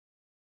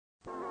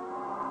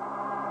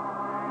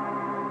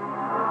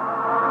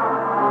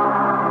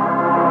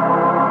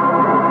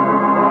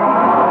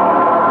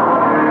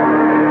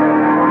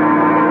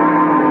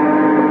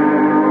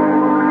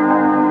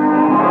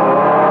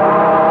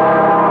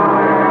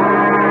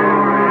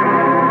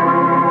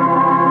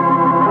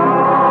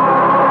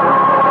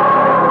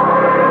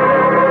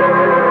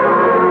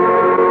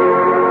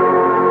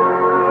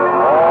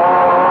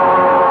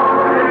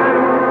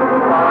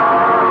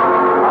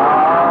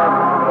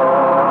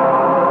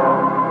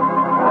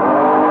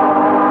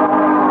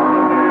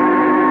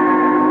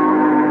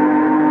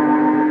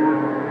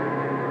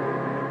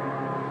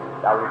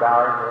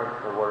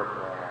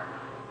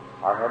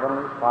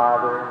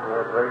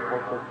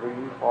grateful to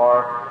Thee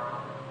for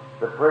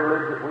the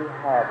privilege that we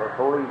have of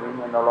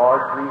believing in the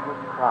Lord Jesus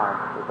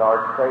Christ as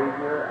our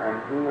Savior and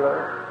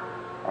Healer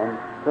and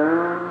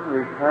soon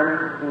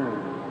returning King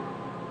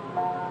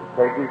to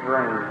take His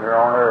reign here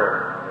on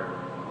earth.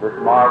 This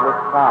marvelous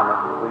promise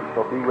that we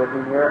shall be with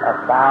Him here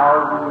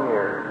 1,000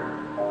 years,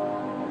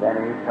 and then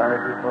in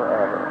eternity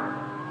forever,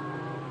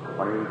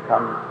 when He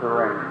comes to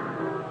reign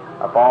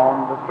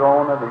upon the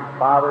throne of His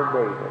father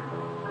David.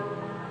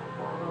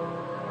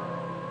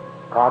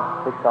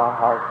 God, fix our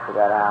hearts for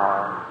that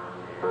hour.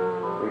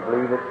 We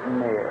believe it's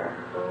near.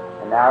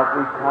 And now as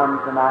we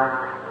come tonight,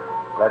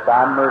 let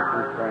Thy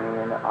mercy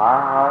reign in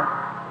our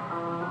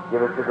hearts.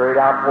 Give us a great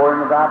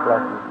outpouring of Thy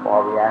blessings,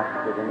 for we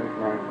ask it in His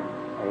name.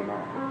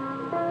 Amen.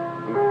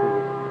 Be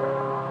seated.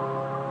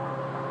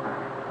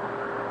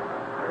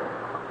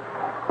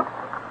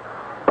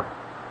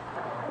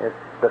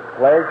 It's a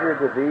pleasure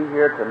to be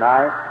here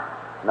tonight.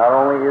 Not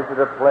only is it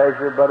a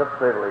pleasure, but a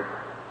privilege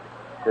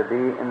to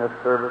be in the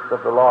service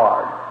of the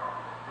Lord.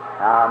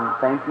 I'm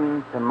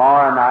thinking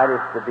tomorrow night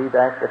is to be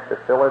back at the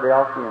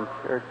Philadelphian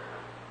church.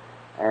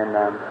 And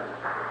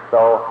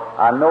so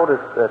I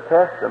noticed the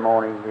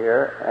testimony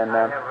here, and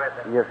I have read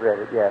that. You've read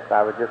it, yes.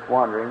 I was just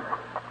wondering.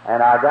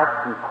 And I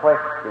got some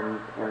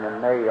questions in the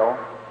mail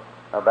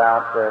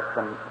about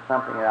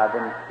something that I've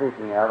been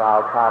speaking of.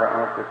 I'll try to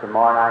answer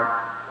tomorrow night.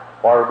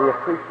 Or it'll be a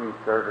preaching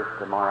service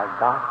tomorrow night,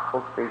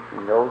 gospel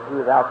preaching. Those who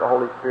without the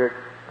Holy Spirit,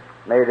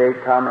 may they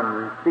come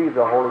and receive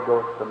the Holy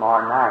Ghost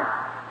tomorrow night.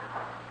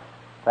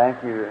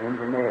 Thank you,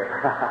 engineer.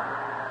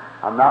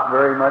 I'm not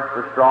very much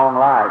for strong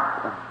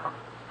lights.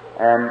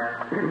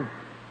 And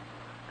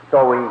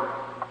so we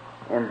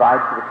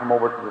invite you to come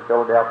over to the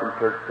Philadelphia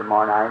church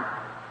tomorrow night,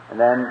 and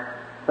then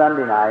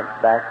Sunday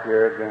night back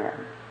here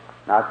again.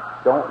 Now,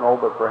 I don't know,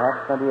 but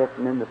perhaps Sunday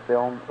afternoon the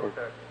film is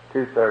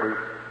 2:30.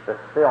 The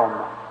film,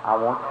 I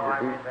want you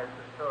to be... That's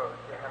the service.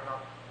 They have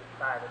not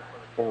decided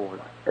for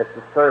the it's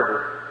the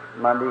service,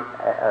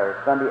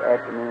 Sunday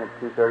afternoon at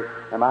 2:30.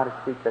 Am I to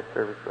speak that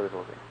service, Brother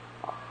Bobby?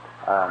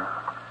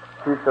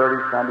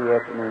 2:30 Sunday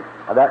afternoon.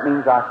 Now that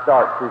means I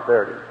start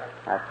 2:30.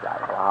 That's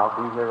right. Well, I'll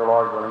be here, the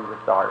Lord willing, to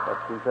start at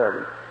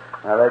 2:30.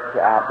 Now let's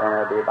get out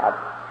there. It'll be about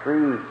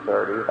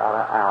 3:30, about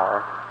an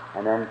hour.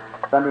 And then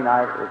Sunday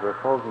night is our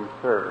closing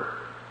service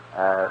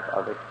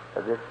of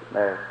this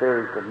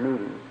series of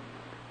meetings.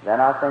 Then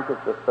I think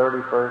it's the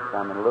 31st.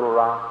 I'm in Little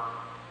Rock,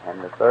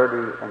 and the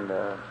 30th and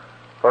the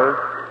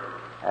 1st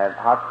at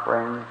Hot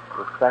Springs,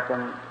 the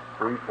 2nd,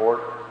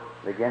 Shreveport,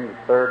 begin the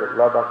 3rd at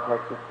Lubbock,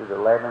 Texas, to the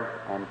 11th,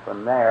 and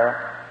from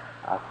there,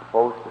 I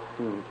suppose to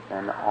Phoenix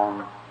and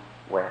on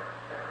west.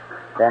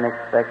 Then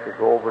expect to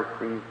go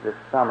overseas this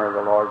summer,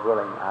 the Lord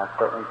willing. I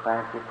certainly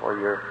thank you for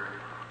your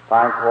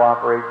fine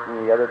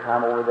cooperation the other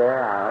time over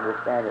there. I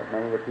understand that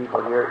many of the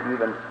people here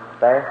even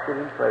fasted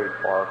and prayed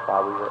for us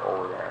while we were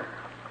over there.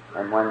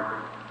 And when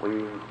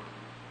we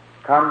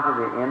come to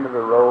the end of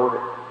the road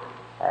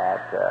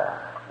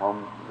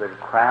when the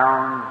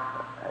crown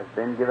has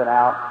been given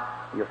out,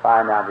 you'll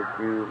find out that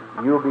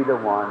you'll be the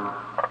one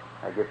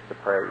that gets the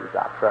praise.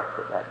 I trust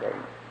it that day.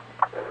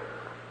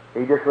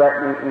 He just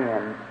let me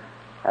in.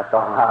 That's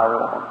all I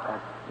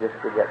want, just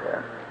to get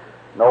there.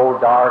 No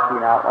darky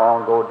not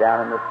long ago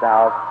down in the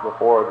South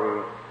before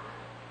the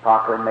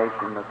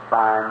proclamation of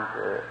signs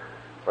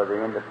for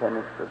the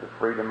independence, for the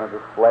freedom of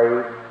the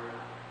slave.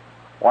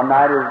 One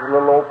night it was a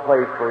little old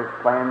place where he's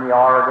playing the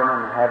organ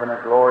and having a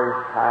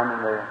glorious time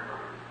in the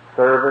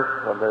service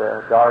of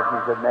the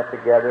darkies that met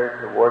together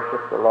to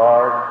worship the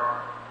Lord.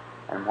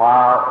 And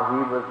while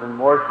he was in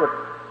worship,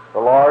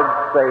 the Lord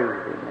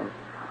saved him. And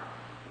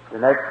the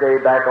next day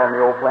back on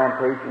the old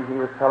plantation,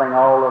 he was telling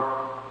all the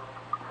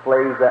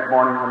slaves that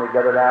morning when they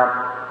gathered out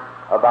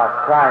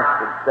about Christ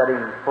had set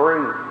him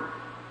free.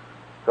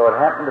 So it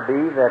happened to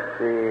be that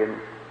the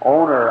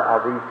owner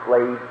of these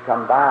slaves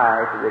come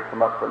by, so they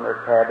come up from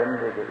their cabin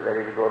to get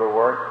ready to go to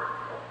work.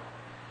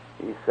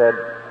 He said,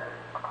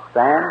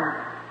 "Sam,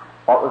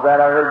 what was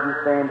that I heard you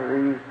saying to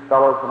these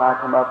fellows when I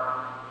come up,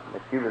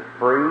 that you was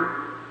free?"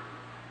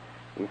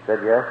 He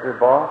said, "Yes, sir,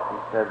 boss." He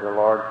said, "The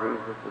Lord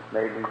Jesus has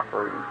made me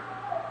free."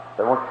 He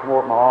said, "I want you to come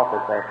over to my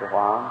office after a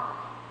while."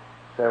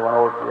 So I went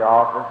over to the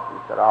office. He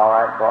said, "All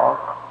right, boss."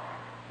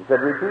 He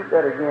said, "Repeat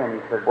that again."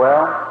 He said,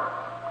 "Well,"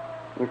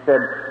 he said,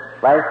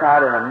 "last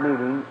night in a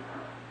meeting,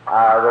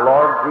 the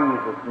Lord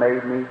Jesus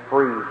made me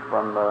free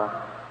from the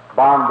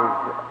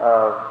bondage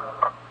of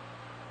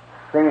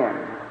sin,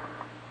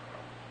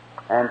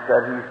 and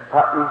said He's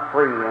put me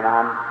free, and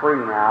I'm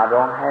free now. I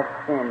don't have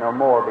sin no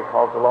more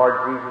because the Lord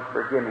Jesus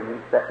forgive me.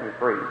 He set me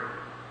free."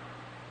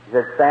 He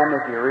said, "Sam,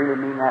 if you really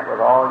mean that with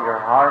all your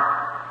heart,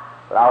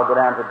 but I'll go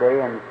down today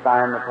and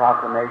sign the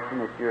proclamation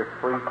that you're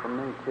free from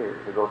me too,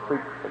 to go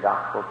preach the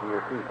gospel to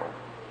your people."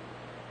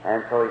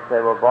 And so he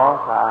said, "Well,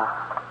 boss,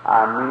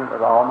 I mean it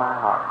with all my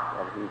heart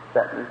that He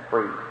set me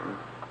free from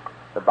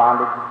the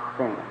bondage of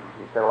sin."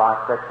 He said, "Well, I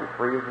set you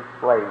free as a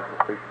slave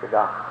to preach the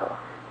gospel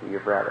to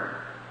your brethren."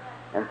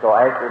 And so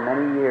after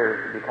many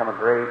years, he became a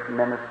great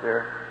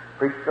minister,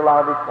 preached a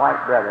lot of his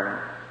white brethren.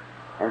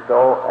 And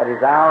so at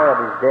his hour of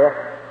his death,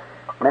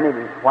 many of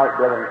his white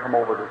brethren come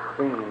over to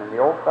see him, and the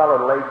old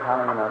fellow lay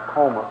kind of in a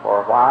coma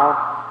for a while,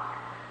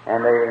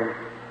 and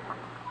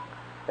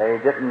they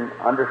didn't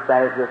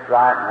understand it just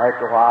right, and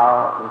after a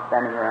while, he was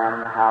standing around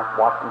in the house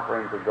watching for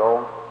him to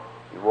go.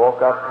 He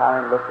woke up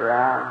kind of looked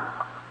around.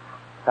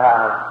 I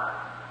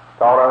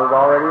thought I was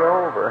already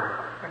over.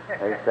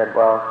 He said,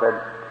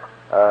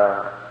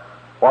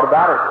 what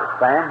about it,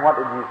 Sam? What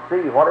did you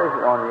see? What is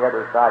it on the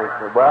other side? He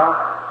said, well,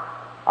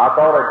 I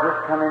thought I'd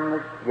just come in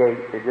the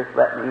gate. They just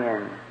let me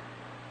in.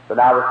 But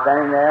I was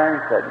standing there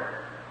and said,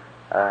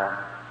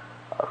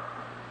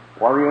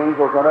 one of the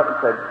angels went up and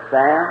said,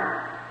 Sam,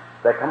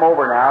 they come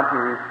over now to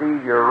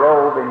receive your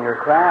robe and your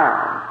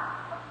crown.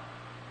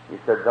 He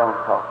said, don't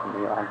talk to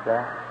me like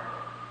that.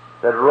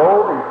 He said,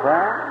 robe and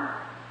crown?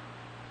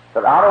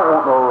 But I don't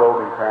want no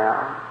robe and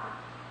crown.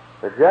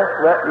 But just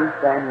let me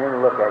stand here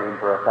and look at him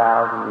for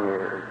 1,000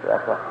 years.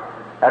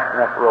 That's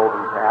enough robe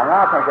and crown. And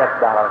I think that's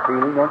about our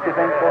feeling, don't you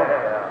think so?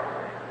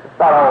 It's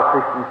about all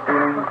Christians'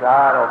 feelings.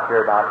 I don't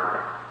care about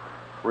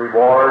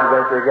rewards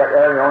as they get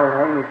there. The only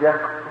thing is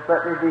just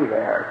let me be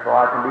there so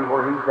I can be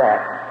where he's at.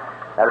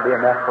 That'll be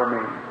enough for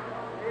me.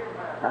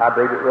 I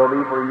believe it will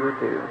be for you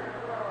too.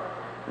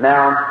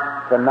 Now,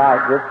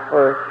 tonight, just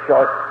for a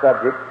short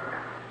subject,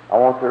 I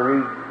want to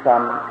read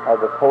some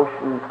of the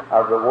portions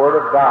of the Word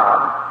of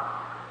God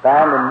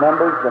found in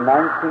Numbers, the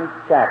 19th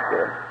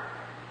chapter.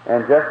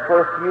 And just for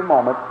a few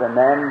moments, and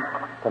then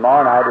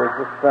tomorrow night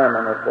is the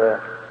sermon at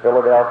the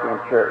Philadelphian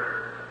church.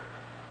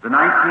 The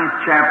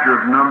 19th chapter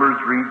of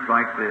Numbers reads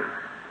like this.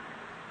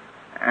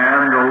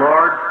 And the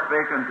Lord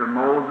spake unto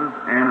Moses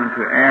and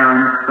unto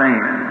Aaron,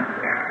 saying,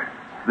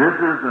 This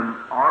is an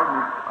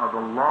ordinance of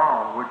the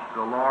law which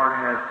the Lord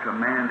has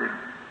commanded,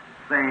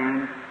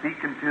 saying, Speak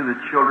unto the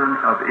children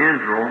of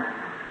Israel,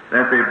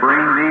 that they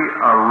bring thee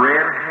a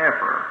red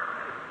heifer,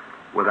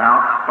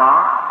 without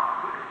spot,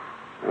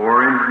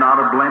 wherein is not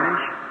a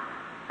blemish,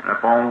 and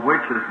upon which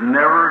is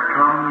never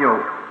come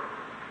yoke.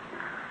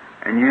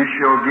 And you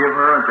shall give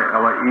her unto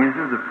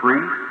Eleazar the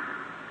priest,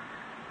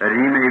 that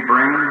he may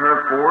bring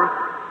her forth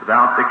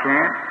without the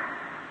camp,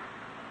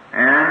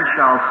 and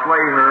shall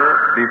slay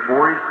her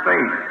before his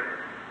face.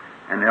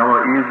 And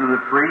Eleazar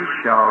the priest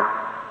shall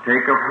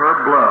take of her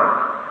blood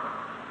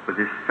with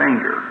his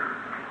finger,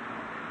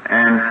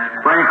 and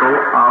sprinkle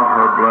of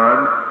her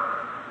blood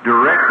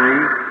directly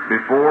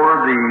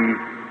before the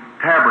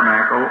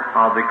tabernacle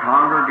of the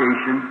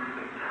congregation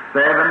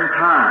 7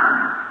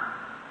 times.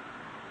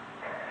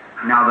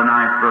 Now the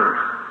 9th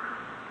verse.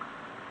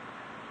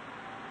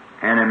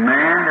 And a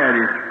man that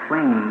is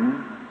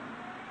clean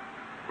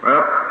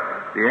up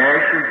the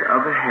ashes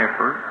of the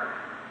heifer,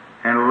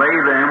 and lay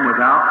them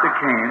without the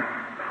camp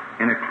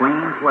in a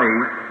clean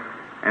place,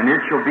 and it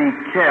shall be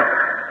kept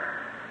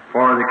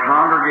for the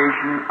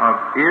congregation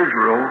of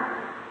Israel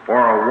for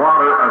a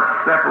water of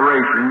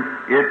separation.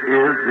 It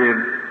is the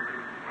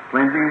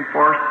cleansing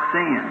for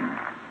sin.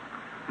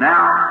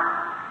 Now,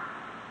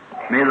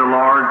 may the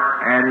Lord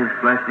add His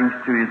blessings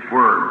to His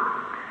Word.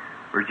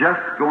 We're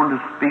just going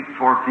to speak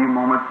for a few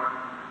moments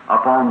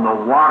upon the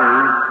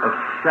waters of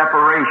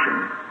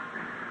separation.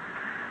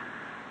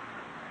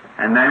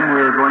 And then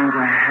we're going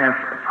to have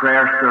a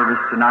prayer service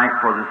tonight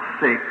for the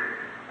sick,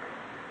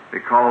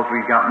 because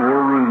we've got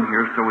more room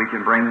here so we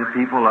can bring the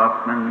people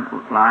up and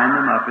line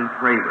them up and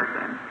pray with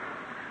them.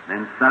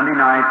 Then Sunday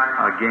night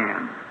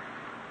again.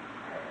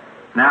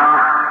 Now,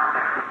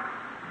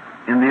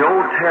 in the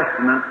Old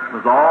Testament, it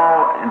was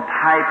all in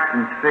types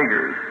and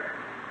figures.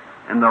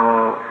 And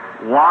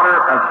the water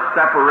of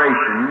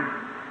separation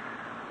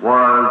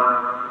was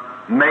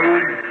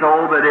made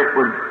so that it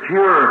would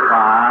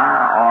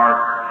purify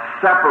or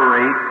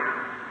separate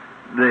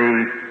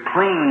the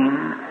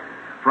clean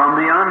from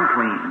the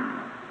unclean,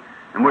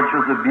 and which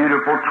was a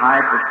beautiful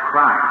type of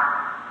Christ.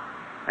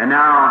 And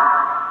now,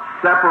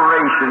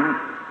 separation,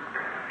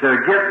 to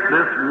get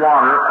this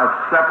water of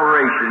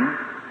separation,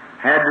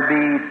 had to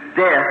be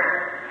death,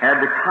 had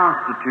to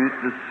constitute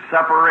the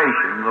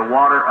separation, the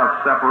water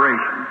of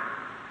separation.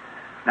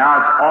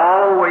 Now, it's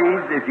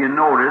always, if you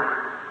notice,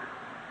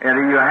 and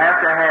you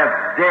have to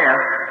have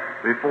death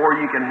before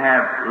you can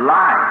have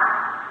life.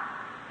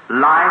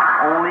 Life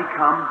only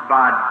comes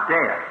by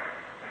death.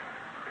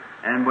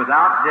 And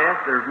without death,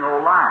 there's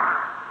no life.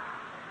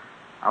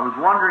 I was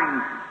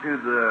wondering to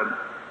the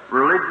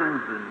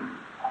religions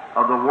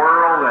of the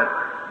world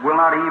that will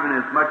not even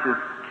as much as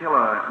kill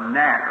a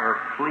gnat or a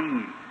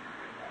flea.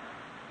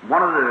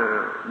 One of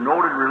the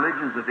noted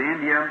religions of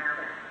India,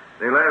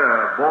 they let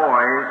a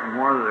boy in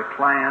one of the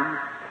clans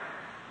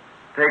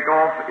take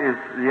off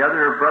the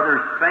other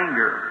brother's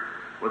finger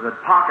with a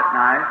pocket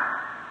knife.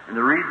 And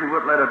the reason he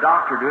wouldn't let a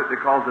doctor do it,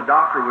 because the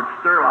doctor would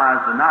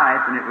sterilize the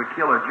knife and it would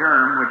kill a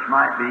germ, which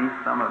might be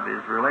some of his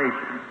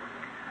relations.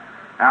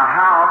 Now,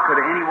 how could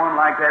anyone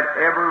like that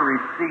ever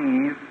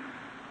receive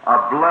a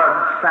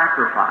blood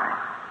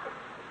sacrifice?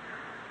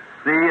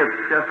 See,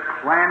 it's just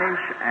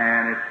clannish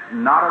and it's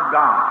not of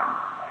God.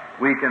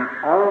 We can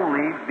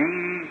only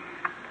be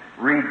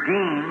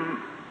redeemed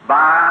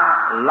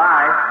by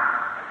life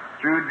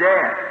through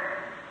death.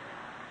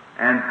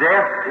 And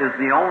death is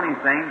the only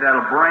thing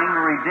that'll bring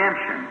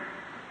redemption.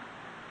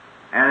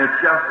 And it's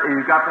just,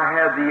 you've got to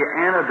have the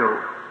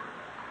antidote.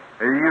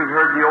 You've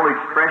heard the old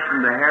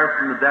expression, the hair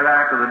from the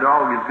back of the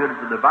dog is good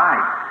for the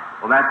bite.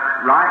 Well, that's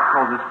right,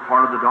 because it's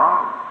part of the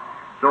dog.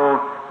 So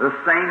the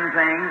same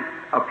thing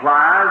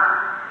applies.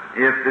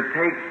 If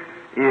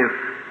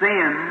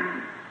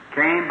sin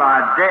came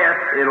by death,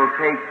 it'll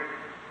take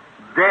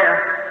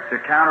death to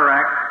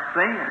counteract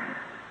sin.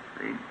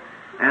 See?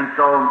 And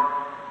so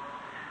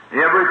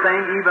everything,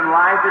 even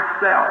life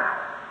itself,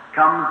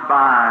 comes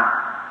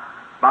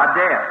by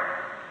death.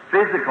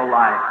 Physical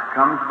life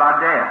comes by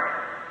death.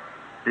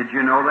 Did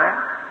you know that?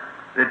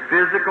 That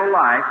physical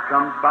life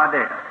comes by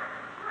death.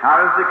 How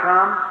does it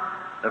come?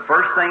 The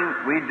first thing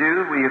we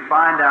do, we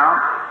find out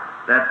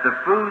that the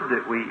food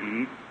that we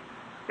eat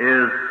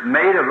is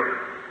made of,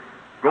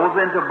 goes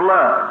into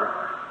blood.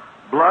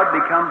 Blood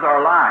becomes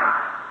our life.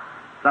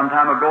 Some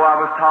time ago I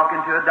was talking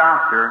to a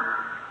doctor,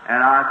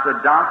 and I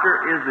said,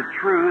 "Doctor, is it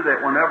true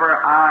that whenever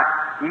I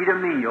eat a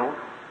meal,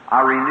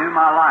 I renew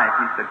my life?"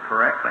 He said,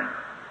 "Correctly."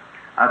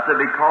 I said,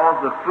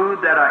 "Because the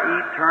food that I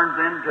eat turns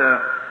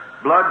into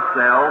blood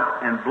cells,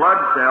 and blood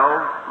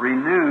cells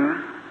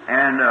renews,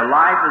 and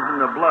life is in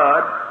the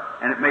blood,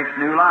 and it makes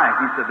new life."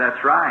 He said,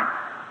 "That's right."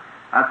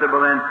 I said,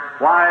 "Well then,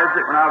 why is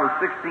it when I was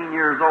 16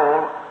 years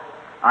old,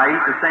 I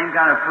eat the same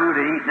kind of food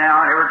I eat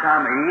now, and every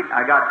time I eat,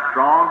 I got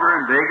stronger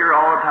and bigger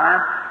all the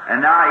time, and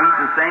now I eat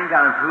the same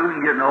kind of food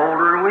and getting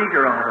older and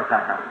weaker all the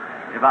time,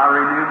 if I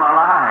renew my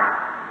life?"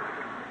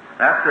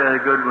 That's a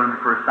good one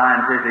for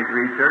scientific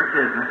research,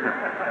 isn't it?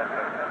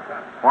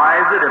 Why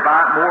is it if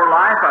more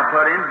life I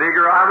put in,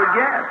 bigger I would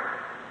get?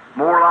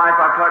 More life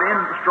I put in,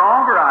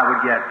 stronger I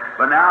would get.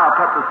 But now I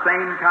put the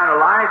same kind of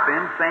life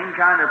in, same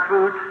kind of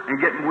food, and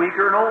getting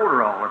weaker and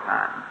older all the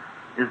time.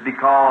 It's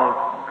because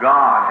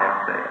God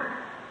has said.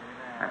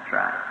 That's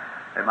right.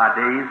 That my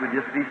days would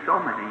just be so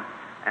many.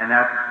 And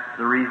that's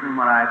the reason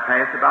when I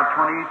pass about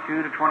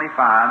 22 to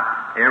 25,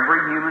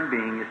 every human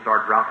being is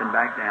start dropping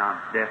back down.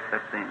 Death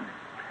sets in.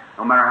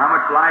 No matter how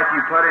much life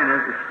you put in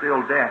it, it's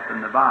still death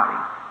in the body.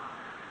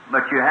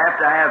 But you have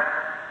to have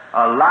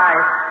a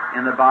life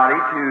in the body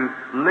to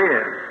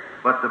live.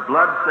 But the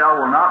blood cell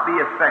will not be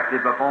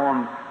effective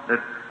upon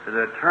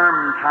the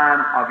term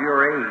time of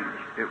your age.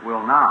 It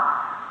will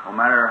not. No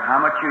matter how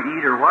much you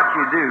eat or what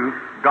you do,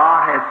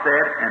 God has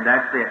said, and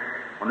that's it.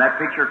 When that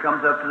picture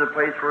comes up to the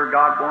place where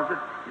God wants it,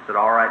 He said,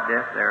 "All right,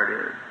 death, there it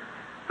is."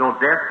 So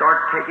death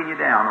starts taking you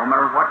down. No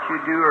matter what you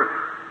do or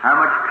how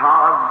much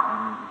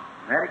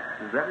cosmetics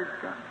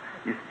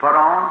you put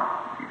on,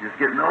 you're just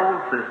getting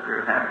old,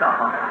 sister. That's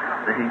all.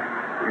 See?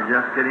 You're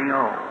just getting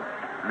old.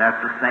 And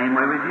that's the same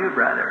way with you,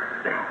 brother.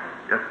 See?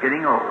 Just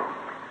getting old.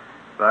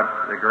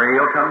 But the gray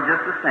will come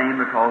just the same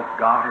because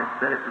God has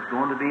said it was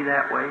going to be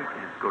that way,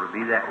 and it's going to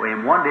be that way.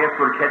 And one day it's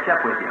going to catch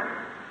up with you.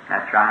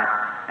 That's right.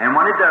 And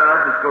when it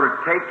does, it's going to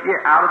take you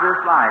out of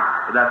this life.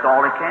 But that's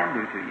all it can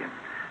do to you.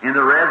 In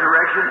the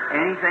resurrection,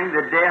 anything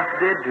that death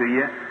did to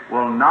you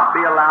will not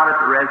be allowed at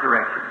the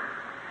resurrection.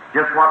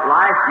 Just what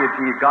life gives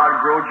to you,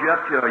 God grows you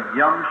up to a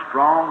young,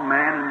 strong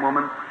man and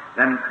woman.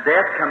 Then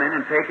death come in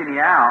and taking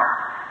you out.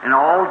 And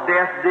all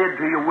death did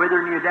to you,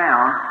 withering you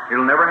down,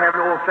 it'll never have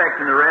no effect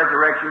in the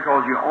resurrection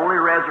because you only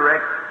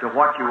resurrect to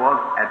what you was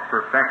at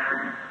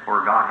perfection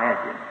where God had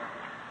you.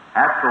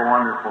 That's a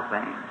wonderful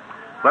thing.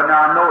 But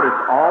now notice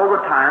all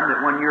the time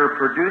that when you're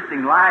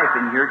producing life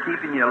in here,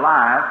 keeping you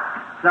alive,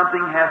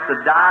 something has to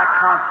die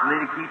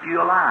constantly to keep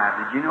you alive.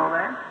 Did you know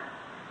that?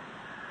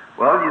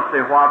 Well, you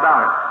say, what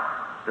about it?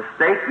 The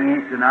steak you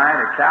eat tonight,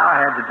 a cow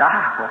had to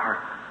die for it.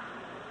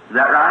 Is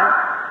that right?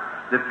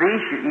 The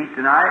fish you eat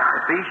tonight,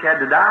 the fish had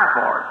to die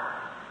for it.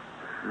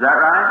 Is that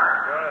right?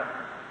 Right.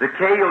 The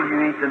kale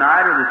you eat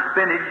tonight or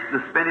the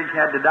spinach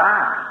had to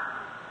die.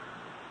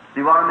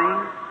 See what I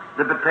mean?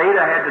 The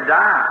potato had to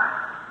die.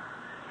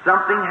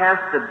 Something has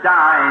to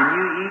die, and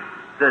you eat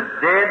the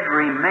dead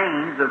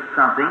remains of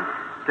something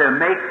to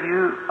make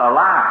you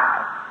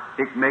alive.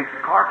 It makes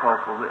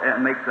corpuscles, it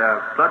makes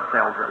blood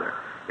cells, rather.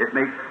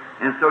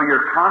 And so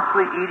you're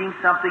constantly eating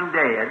something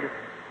dead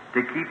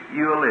to keep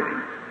you a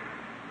living.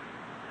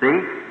 See,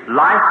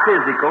 life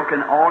physical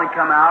can only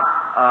come out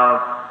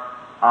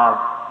of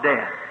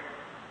death.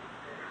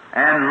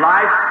 And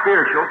life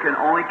spiritual can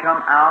only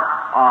come out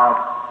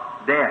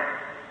of death.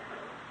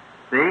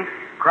 See,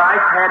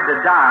 Christ had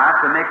to die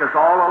to make us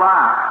all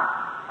alive,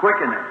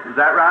 quicken us. Is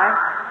that right?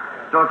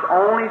 So it's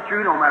only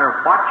through, no matter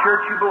what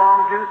church you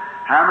belong to,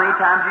 how many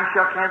times you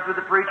shook hands with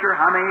the preacher,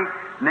 how many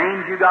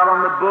names you got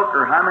on the book,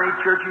 or how many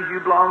churches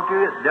you belong to,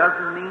 it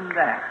doesn't mean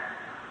that.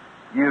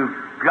 You've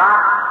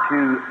got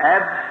to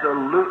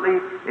absolutely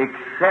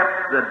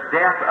accept the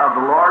death of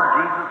the Lord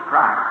Jesus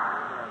Christ.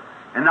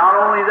 And not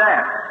only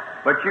that,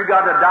 but you've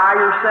got to die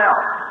yourself.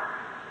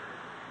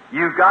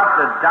 You've got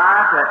to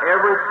die to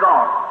every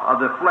thought of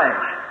the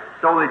flesh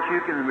so that you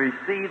can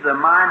receive the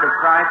mind of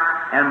Christ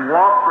and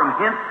walk from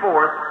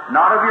henceforth,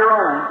 not of your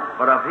own,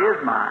 but of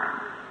His mind.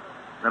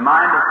 The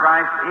mind of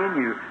Christ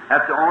in you.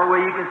 That's the only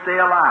way you can stay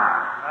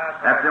alive.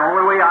 That's the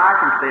only way I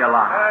can stay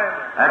alive.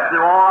 That's the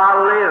all I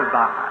live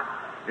by,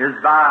 is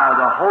by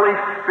the Holy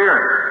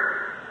Spirit.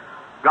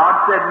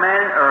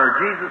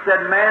 Jesus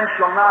said, man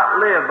shall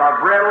not live by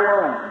bread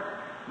alone,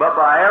 but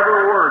by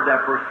every word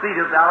that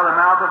proceedeth out of the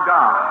mouth of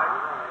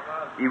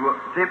God. He was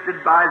tempted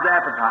by his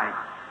appetite.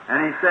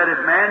 And he said, if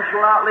man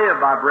shall not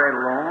live by bread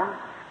alone,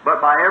 but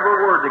by every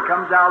word that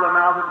comes out of the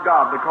mouth of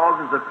God,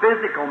 because as the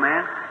physical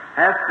man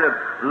has to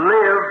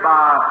live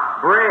by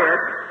bread,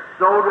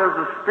 so does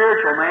the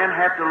spiritual man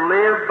have to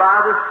live by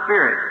the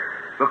Spirit.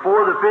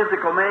 Before the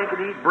physical man can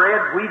eat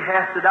bread, wheat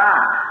has to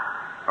die,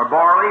 or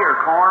barley,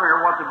 or corn,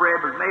 or what the bread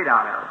was made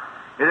out of.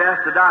 It has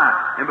to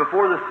die. And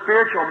before the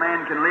spiritual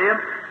man can live,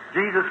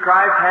 Jesus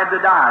Christ had to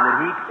die,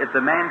 that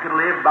the man could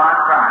live by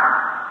Christ.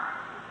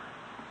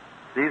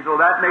 See, so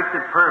that makes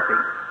it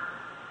perfect.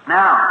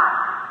 Now,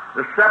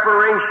 the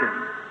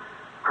separation.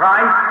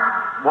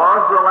 Christ was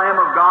the Lamb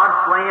of God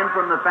slain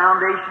from the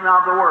foundation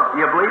of the world.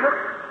 You believe it?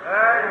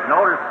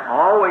 Notice,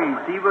 always,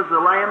 He was the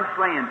Lamb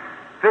slain.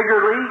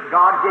 Figuratively,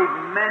 God gave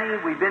many,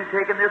 we've been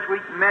taken this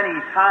week many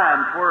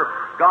times where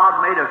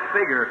God made a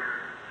figure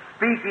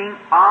speaking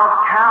of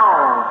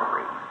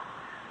Calvary.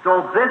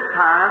 So this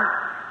time,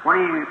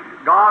 when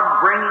God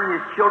bringing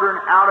His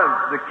children out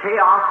of the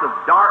chaos of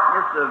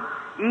darkness of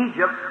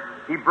Egypt,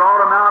 He brought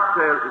them out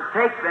to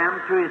take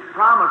them to His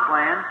promised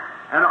land,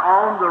 and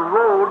on the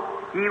road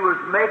He was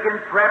making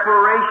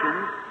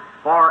preparations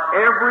for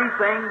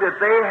everything that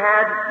they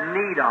had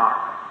need of.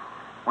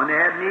 When they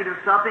had need of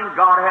something,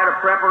 God had a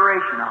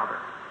preparation of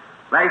it.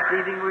 Last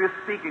evening we were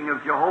speaking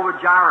of Jehovah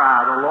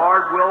Jireh, the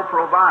Lord will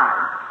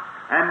provide.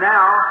 And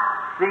now,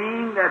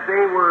 seeing that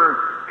they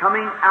were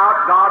coming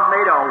out, God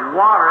made a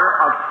water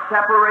of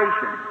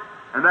separation.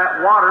 And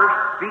that water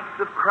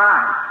speaks of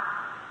Christ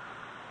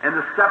and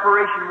the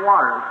separation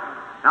waters.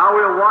 Now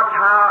we'll watch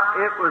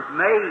how it was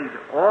made.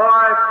 Oh,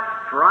 it's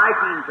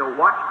striking to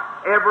watch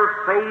every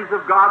phase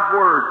of God's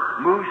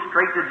Word move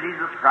straight to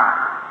Jesus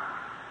Christ.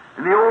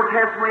 In the Old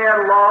Testament we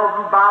had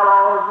laws and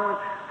bylaws and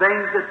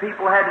things that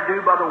people had to do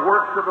by the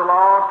works of the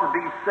law to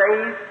be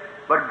saved,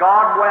 but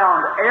God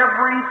wound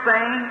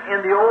everything in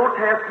the Old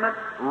Testament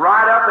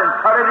right up and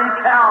put it in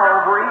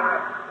Calvary,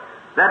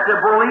 that the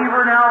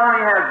believer now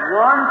only has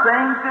one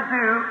thing to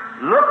do,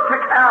 look to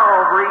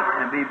Calvary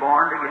and be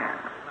born again.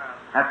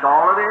 That's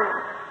all it is.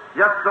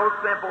 Just so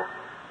simple.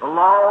 The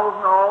laws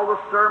and all the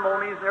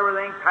ceremonies and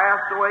everything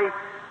passed away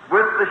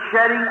with the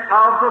shedding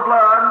of the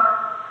blood.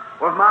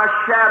 Well, my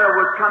shadow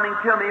was coming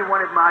to me.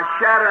 When my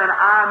shadow and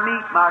I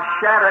meet, my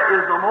shadow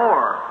is no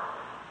more.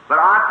 But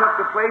I took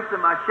the place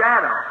of my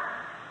shadow.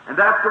 And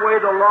that's the way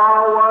the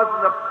law was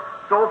and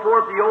so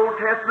forth. The Old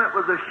Testament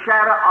was a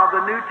shadow of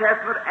the New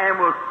Testament and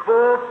was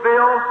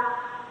fulfilled.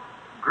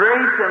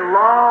 Grace and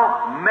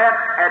law met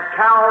at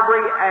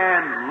Calvary,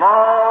 and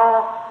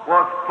law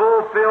was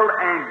fulfilled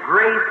and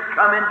grace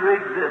come into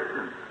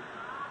existence.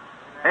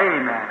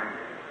 Amen.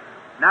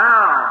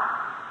 Now,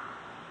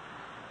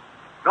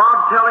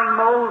 God telling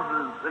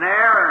Moses and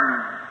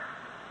Aaron,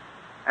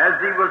 as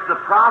he was the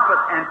prophet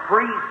and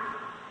priest,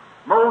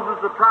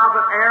 Moses the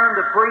prophet, Aaron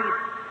the priest,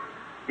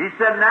 he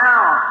said,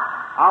 now,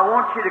 I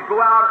want you to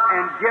go out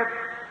and get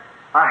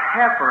a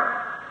heifer,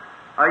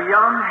 a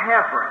young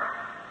heifer,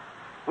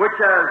 which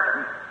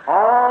has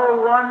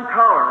all one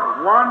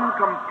color, one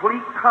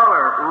complete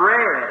color,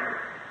 red.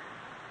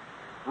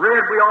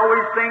 Red, we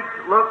always think,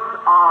 looks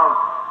of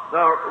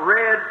the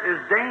red is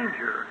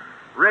danger.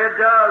 Red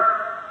does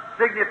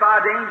signify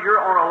danger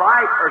on a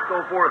light or so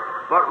forth,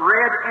 but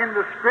red in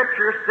the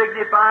Scripture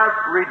signifies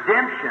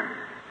redemption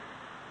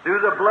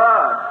through the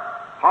blood.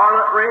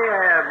 Harlot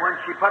Rahab, when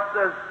she put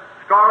the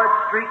scarlet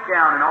streak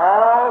down, and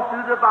all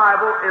through the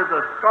Bible is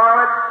a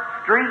scarlet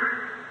streak.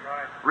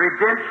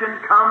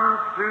 Redemption comes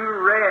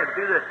through red,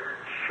 through the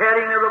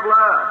shedding of the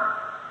blood.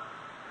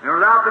 And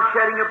without the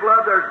shedding of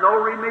blood, there's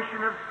no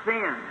remission of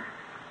sin.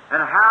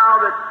 And how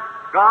that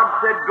God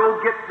said,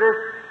 go get this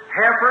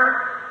heifer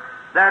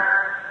that's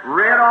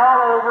red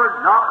all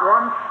over, not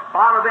one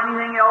spot of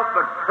anything else,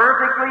 but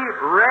perfectly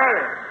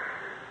red.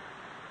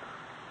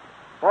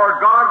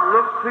 For God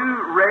looked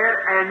through red,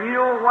 and you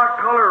know what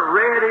color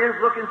red is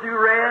looking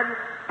through red?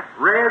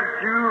 Red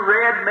through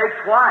red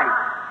makes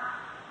white.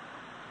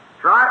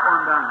 Try it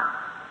one time.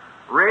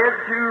 Red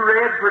through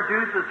red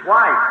produces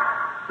white.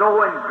 So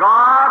when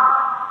God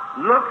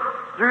looks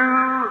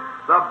through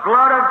the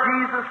blood of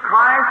Jesus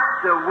Christ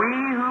to we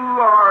who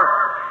are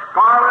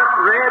scarlet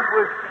red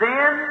with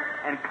sin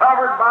and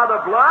covered by the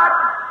blood,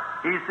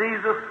 He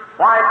sees us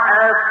white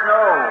as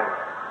snow.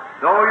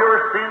 Though your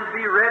sins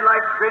be red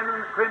like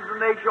crimson,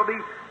 they shall be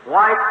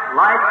white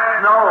like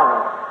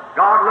snow.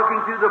 God looking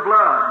through the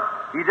blood.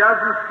 He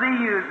doesn't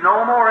see you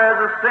no more as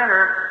a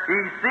sinner. He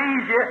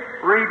sees you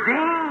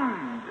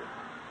redeemed.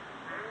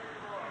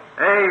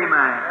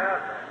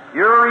 Amen.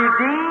 You're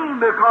redeemed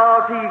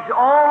because He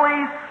only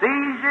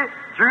sees you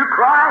through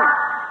Christ.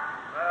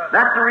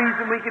 That's the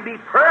reason we can be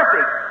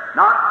perfect.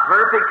 Not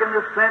perfect in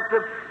the sense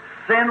of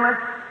sinless.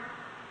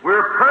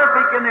 We're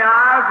perfect in the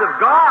eyes of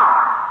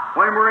God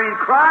when we're in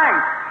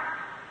Christ.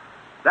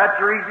 That's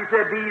the reason he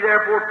said, "Be ye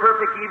therefore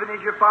perfect, even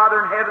as your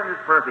Father in heaven is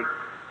perfect."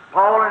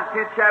 Paul in the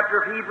 10th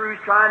chapter of Hebrews,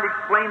 trying to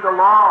explain the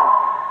law,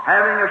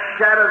 having a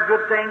shadow of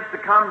good things to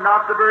come,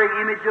 not the very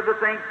image of the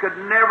things, could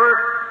never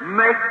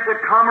make the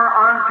comer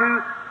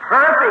unto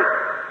perfect,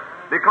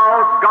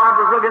 because God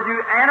was looking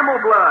through animal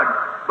blood.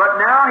 But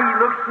now He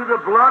looks through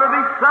the blood of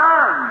His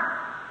Son.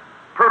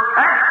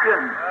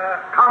 Perfection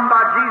come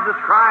by Jesus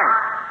Christ.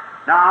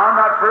 Now, I'm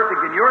not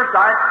perfect in your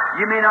sight.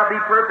 You may not be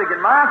perfect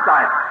in my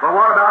sight. But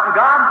what about in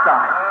God's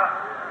sight?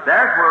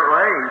 That's where it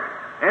lays.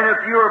 And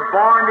if you are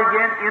born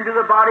again into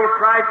the body of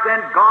Christ,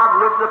 then God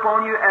looks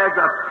upon you as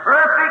a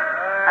perfect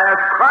as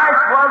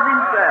Christ was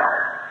Himself.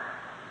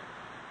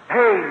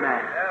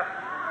 Amen.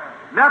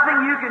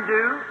 Nothing you can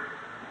do.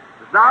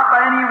 It's not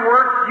by any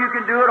works you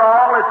can do it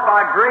all. It's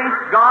by grace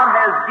God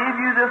has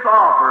given you this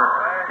offer.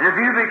 And if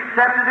you've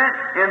accepted it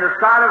in the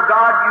sight of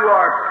God, you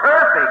are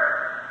perfect,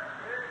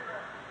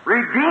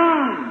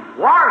 redeemed,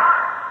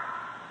 washed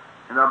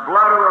in the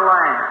blood of the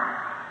Lamb,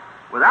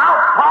 without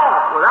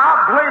fault,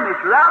 without blemish,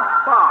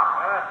 without spot.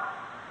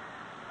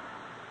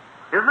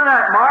 Isn't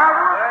that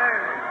marvelous?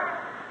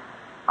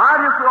 I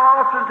just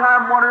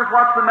oftentimes wonder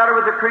what's the matter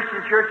with the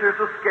Christian church. They're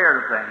so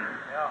scared of things.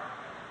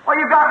 Well,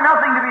 you've got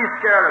nothing to be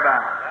scared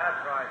about.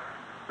 That's right.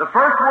 The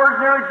first words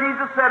there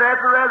Jesus said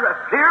after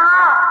resurrection, fear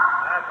not.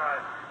 That's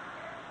right.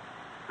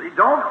 See,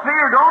 don't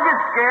fear, don't get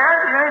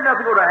scared. There ain't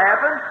nothing going to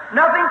happen.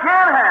 Nothing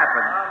can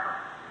happen.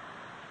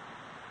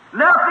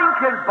 Nothing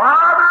can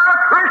bother a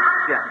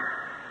Christian.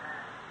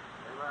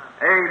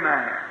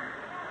 Amen.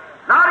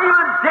 Not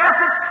even death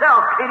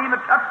itself can't even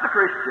touch the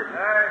Christian.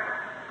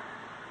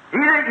 He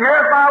that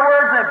heareth my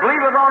words and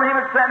believeth on Him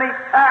that sent me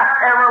hath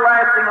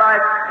everlasting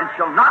life, and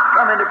shall not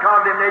come into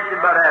condemnation,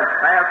 but has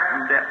passed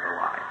from death to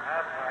life.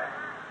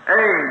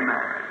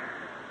 Amen.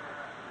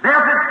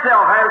 Death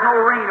itself has no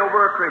reign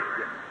over a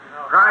Christian.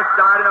 Christ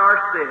died in our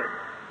stead.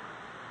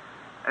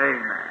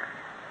 Amen.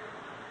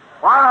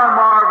 What a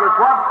marvelous,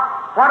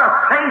 what a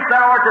faith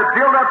thou art to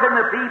build up in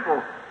the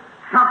people.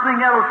 Something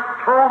that'll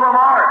throw them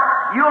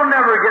heart. You'll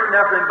never get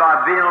nothing by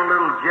being a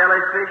little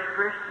jellyfish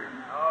Christian.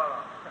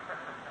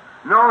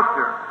 No,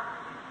 sir.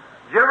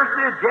 Did you ever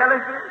see a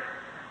jellyfish?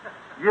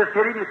 You just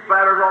hit him, he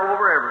splatters all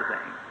over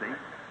everything, see?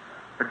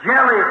 A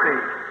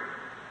jellyfish.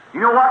 You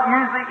know what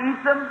usually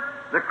eats them?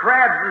 The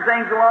crabs and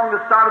things along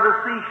the side of the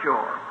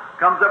seashore.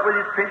 Comes up with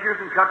his pincers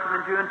and cuts them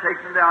in two and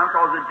takes them down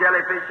because the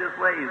jellyfish just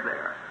lays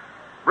there.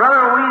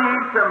 Brother, we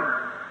need some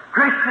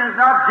Christians,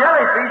 not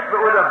jellyfish,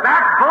 but with a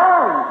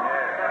backbone.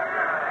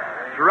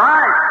 That's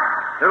right.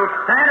 That'll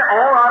stand,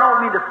 I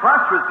don't mean to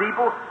fuss with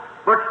people,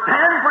 but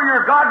stand for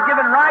your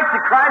God-given rights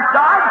that Christ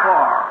died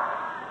for.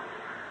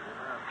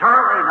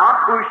 Certainly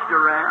not pushed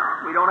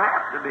around. We don't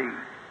have to be.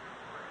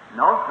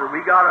 No, sir,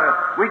 we got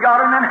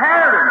an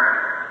inheritance.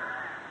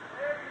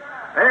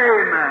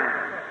 Amen.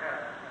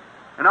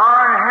 And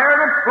our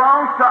inheritance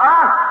belongs to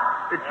us.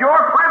 It's your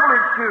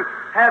privilege to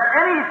have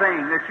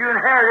anything that you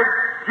inherited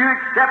to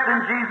accept in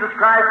Jesus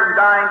Christ and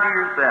dying to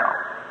yourself.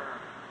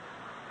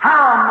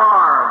 How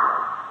marvelous.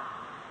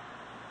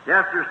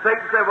 Yes, sir,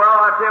 Satan said, well,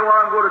 I'll tell you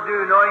what I'm going to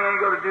do. No, you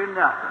ain't going to do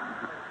nothing.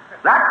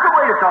 That's the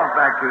way to talk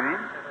back to him.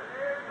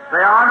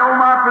 Say, I know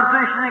my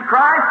position in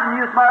Christ, and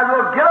you just might as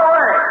well get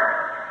away.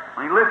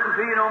 When he listens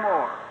to you no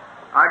more.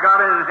 I got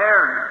an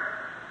inheritance.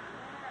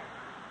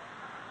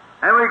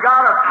 And we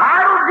got a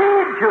title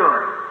deed to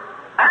it.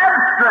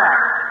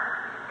 Abstract.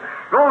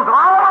 Goes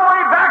all the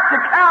way back to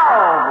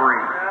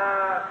Calvary.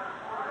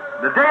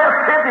 The day of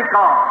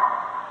Pentecost.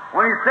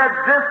 When he said,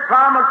 this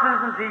promise is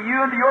unto you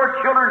and to your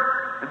children,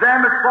 and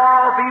them as far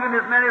off, even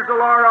as many as the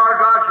Lord our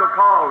God shall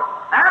call.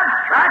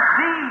 Abstract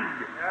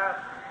deed.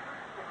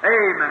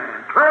 Amen.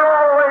 Clear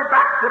all the way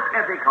back to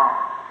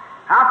Pentecost.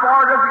 How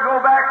far does it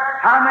go back?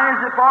 How many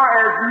is it far?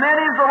 As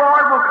many as the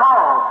Lord will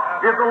call.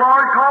 If the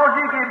Lord calls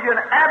you, He gives you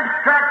an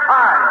abstract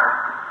title.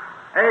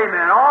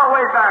 Amen. All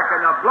the way back.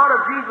 And the blood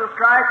of Jesus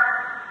Christ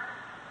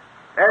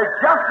is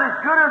just as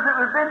good as it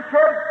was been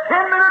said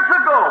 10 minutes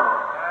ago.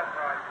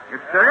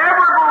 It's to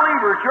every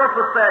believer, it's your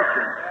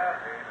possession.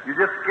 You're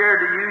just scared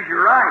to use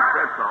your rights,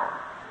 that's all.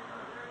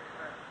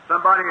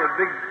 Somebody,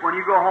 when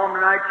you go home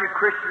tonight, you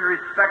Christian,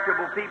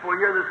 respectable people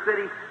here in the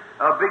city,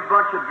 a big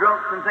bunch of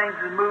drunks and things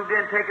has moved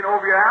in, taken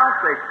over your house.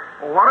 Say,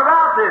 well, what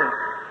about this?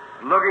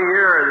 Looky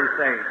here, they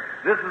say.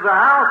 This is a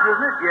house,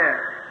 isn't it? Yes.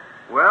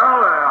 Well,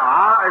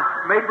 it's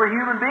made for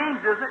human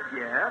beings, is it?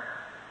 Yes.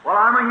 Well,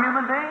 I'm a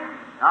human being.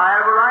 I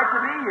have a right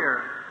to be here.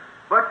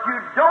 But you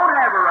don't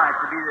have a right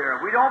to be there.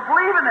 We don't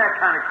believe in that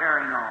kind of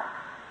carrying on.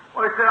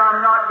 Well, he said, I'm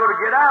not going to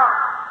get out.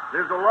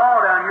 There's a law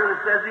down here that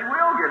says he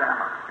will get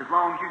out, as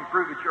long as you can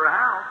prove it's your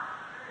house.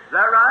 Is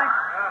that right?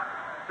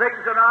 Satan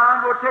said, no,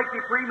 I'm going to take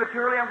you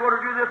prematurely, I'm going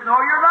to do this. No,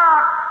 you're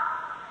not.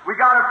 We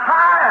got a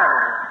title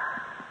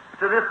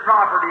to this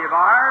property of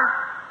ours.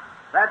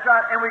 That's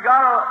right. And we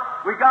got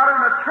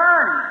an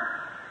attorney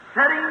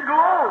setting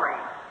glory.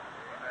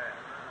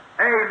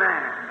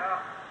 Amen.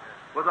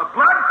 With a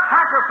blood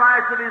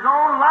sacrifice of his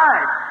own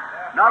life.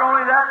 Not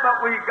only that,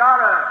 but we got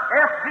a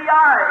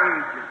FBI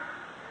agent.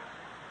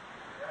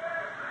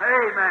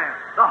 Amen.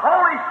 The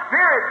Holy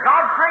Spirit,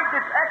 God's great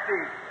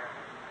detective.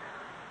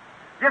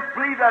 Just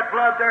believe that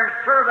blood there and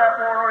serve that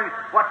morning.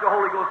 Watch the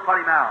Holy Ghost put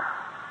him out.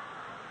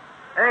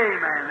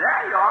 Amen.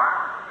 There you are.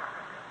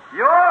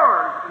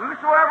 Yours.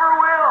 Whosoever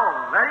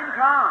will, let him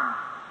come.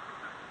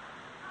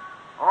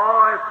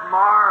 Oh, it's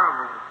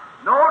marvelous.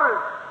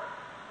 Notice,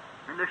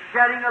 in the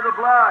shedding of the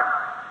blood.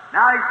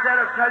 Now he said,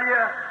 I'll tell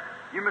you,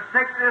 you must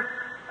take this.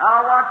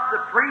 Now watch,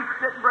 the priest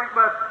didn't bring,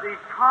 but the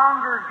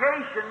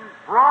congregation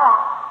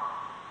brought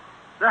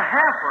the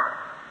heifer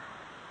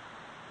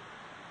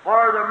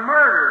for the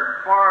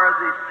murder, for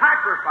the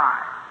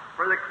sacrifice,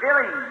 for the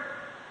killing.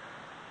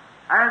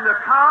 And the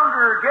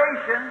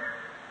congregation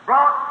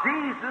brought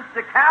Jesus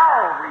to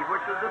Calvary,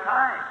 which was the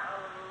time.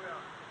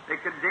 They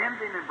condemned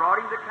him and brought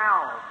him to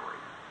Calvary,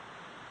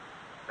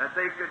 that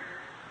they could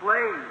slay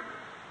him.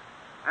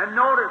 And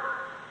notice,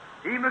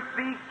 he must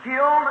be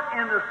killed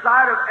in the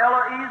sight of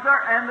Eleazar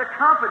and the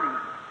company.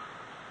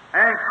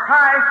 And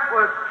Christ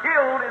was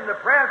killed in the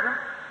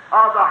presence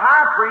of the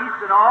high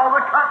priest and all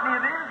the company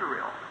of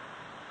Israel.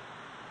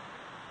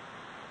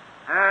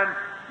 And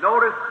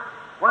notice,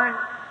 when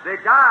they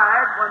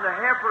died, when the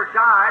heifer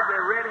died,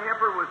 the red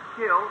heifer was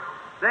killed,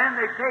 then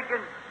they taken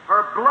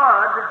her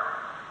blood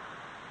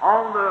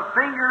on the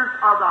fingers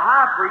of the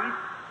high priest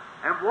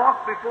and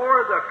walked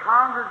before the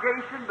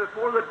congregation,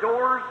 before the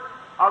doors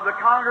of the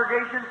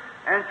congregation,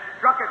 and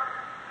struck it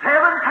 7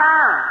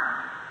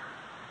 times.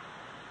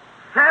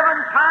 7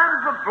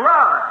 times of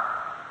blood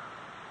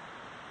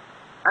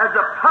as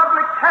a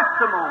public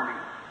testimony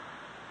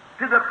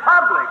to the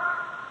public.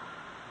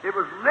 It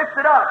was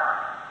lifted up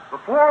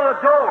before the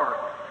door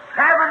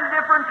 7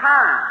 different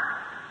times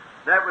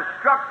that was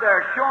struck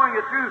there, showing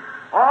it through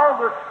all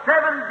the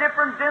 7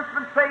 different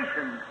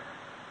dispensations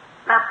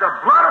that the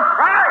blood of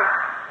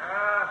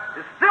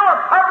Christ is still a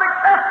public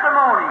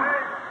testimony.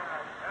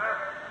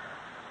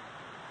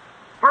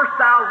 First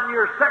 1,000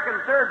 years, second,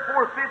 third,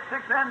 fourth, fifth,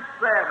 sixth, and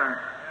seventh.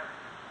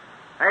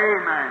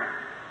 Amen.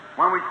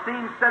 When we see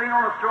him sitting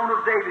on the throne of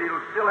David,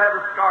 he'll still have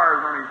the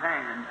scars on his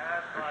hands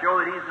to show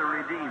that he's the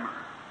Redeemer.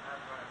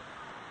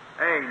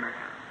 Amen.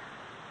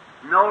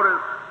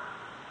 Notice,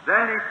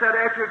 then he said,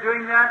 after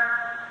doing that,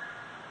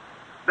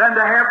 then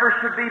the heifer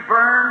should be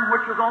burned,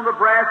 which was on the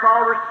brass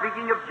altar,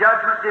 speaking of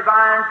judgment,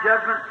 divine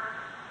judgment.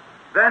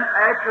 Then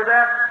after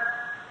that,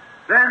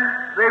 then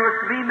there was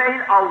to be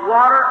made a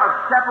water of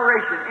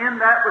separation. In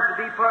that was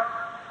to be put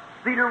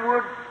cedar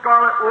wood,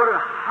 scarlet wood,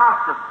 and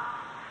hyssop,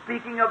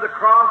 speaking of the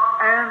cross,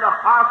 and the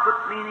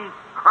hyssop meaning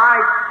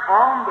Christ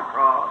on the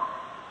cross.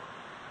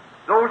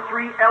 Those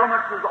 3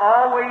 elements was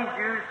always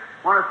used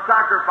when a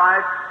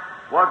sacrifice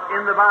was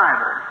in the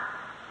Bible.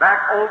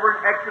 Back over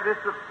in Exodus,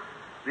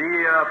 the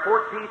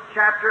 14th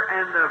chapter,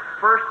 and the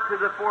first to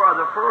the fourth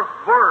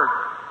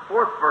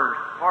verse,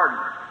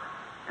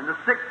 and the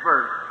 6th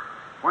verse,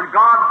 when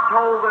God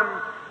told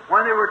them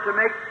when they were to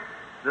make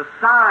the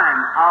sign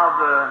of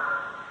the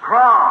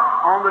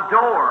cross on the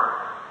door,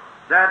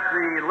 that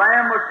the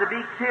lamb was to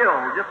be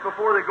killed just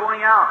before they're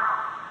going out,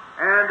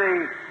 and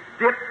they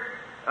dipped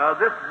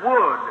this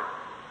wood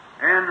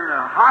and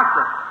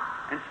hyssop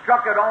and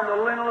struck it on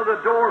the lintel of the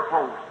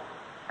doorpost.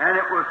 And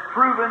it was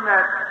proven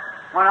that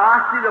when I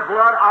see the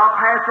blood, I'll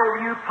pass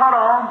over you, put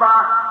on by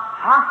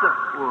hyssop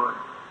wood.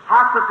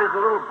 Hyssop is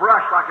a little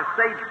brush like a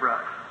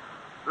sagebrush.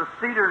 The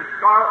cedar and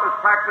scarlet was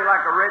practically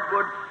like a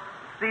redwood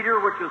cedar,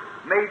 which was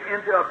made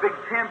into a big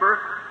timber,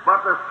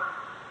 but the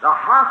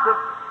hyssop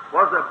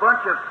was a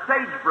bunch of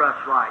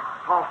sagebrush-like,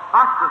 called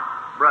hyssop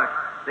brush.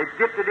 They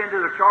dipped it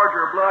into the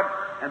charger of blood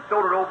and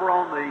throwed it over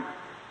on the,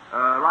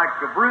 like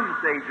a broom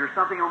sage or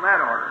something on that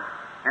order,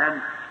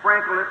 and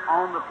sprinkled it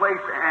on the place,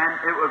 and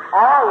it was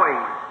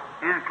always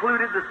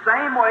included the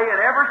same way in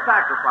every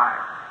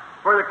sacrifice,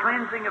 for the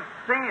cleansing of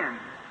sin,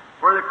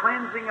 for the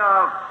cleansing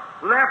of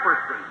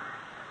leprosy.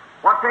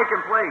 What taken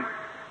place?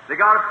 They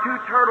got 2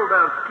 turtle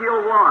doves,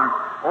 killed one,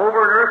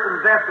 over an earthen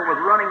vessel with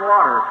running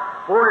water,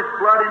 poured its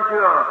blood into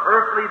an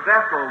earthly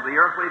vessel. The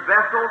earthly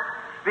vessel,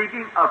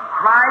 speaking of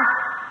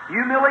Christ's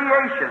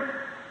humiliation.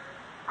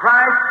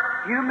 Christ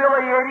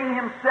humiliating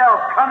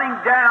himself, coming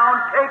down,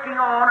 taking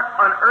on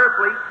an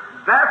earthly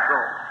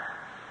vessel.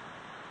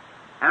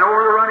 And over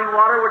the running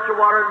water, which the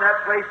water in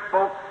that place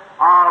spoke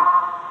of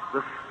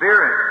the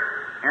Spirit.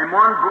 And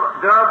one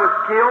dove was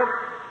killed,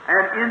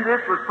 and in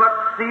this was put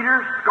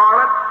cedar,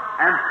 scarlet,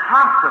 and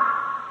hyssop.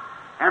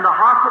 And the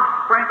hyssop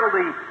sprinkled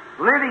the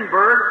living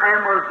bird, and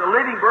the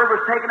living bird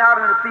was taken out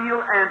in the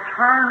field and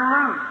turned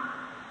loose.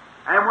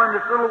 And when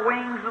the little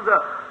wings of the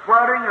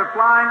fluttering and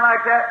flying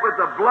like that, with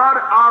the blood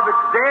of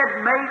its dead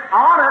mate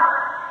on it,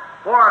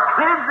 for a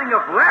cleansing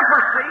of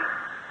leprosy,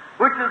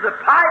 which is a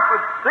type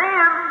of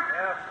sin,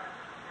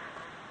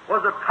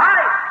 was a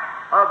type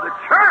of the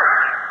church,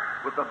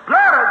 with the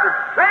blood of the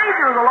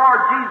Savior, the Lord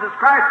Jesus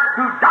Christ,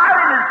 who died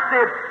in his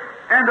stead,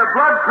 and the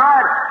blood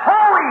cried,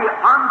 "Holy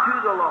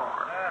unto the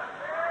Lord."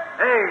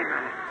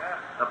 Amen.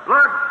 The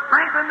blood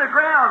strengthened the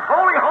ground.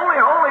 Holy, holy,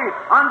 holy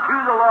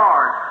unto the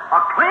Lord.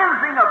 A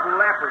cleansing of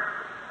leprosy.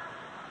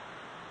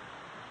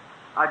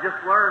 I just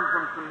learned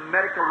from some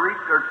medical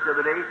research the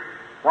other day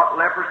what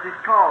leprosy is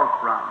caused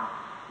from.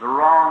 The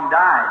wrong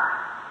diet.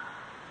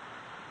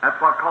 That's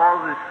what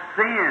causes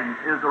sin,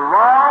 is the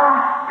wrong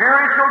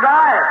spiritual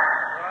diet.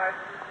 Right.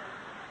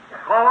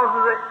 It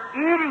causes the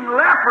eating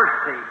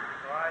leprosy.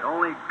 Right.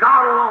 Only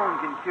God alone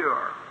can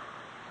cure.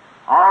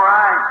 All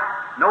right.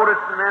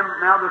 Notice in them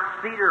now the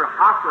cedar,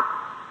 hyssop,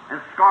 and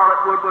scarlet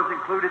wood was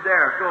included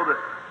there. So the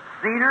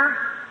cedar,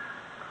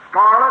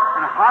 scarlet,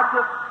 and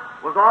hyssop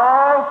was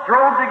all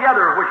thrown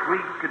together, which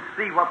we could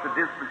see what the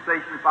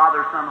dispensation,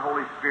 Father, Son,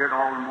 Holy Spirit,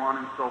 all in one,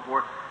 and so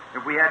forth.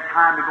 If we had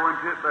time to go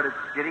into it, but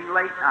it's getting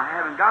late, and I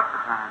haven't got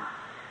the time.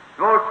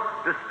 So,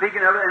 just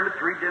speaking of it, in the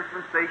three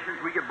dispensations,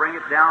 we could bring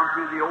it down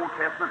through the Old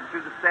Testament,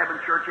 through the 7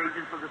 church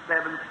ages of the 7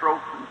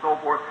 strokes, and so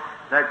forth.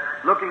 That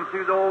looking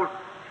through those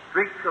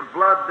streaks of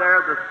blood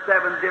there, the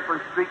 7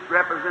 different streaks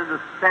represent the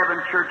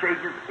 7 church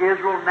ages: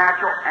 Israel,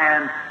 natural,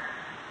 and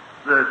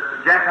the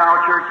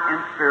Gentile church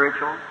in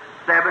spiritual.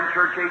 7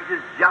 church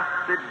ages, just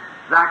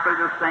exactly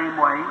the same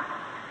way.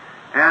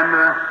 And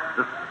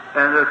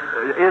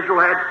Israel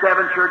had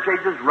 7 church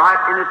ages,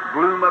 right in its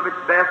bloom of its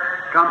best.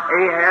 Come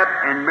Ahab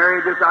and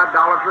married this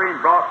idolatry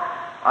and brought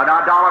an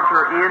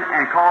idolater in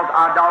and caused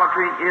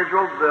idolatry in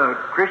Israel. The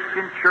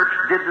Christian church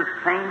did the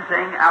same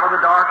thing out of the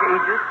Dark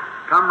Ages.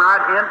 Come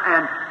right in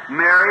and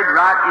married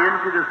right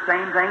into the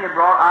same thing and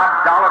brought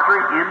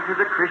idolatry into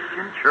the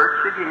Christian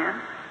church again.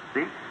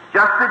 See?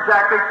 Just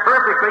exactly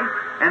perfectly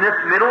in this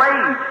Middle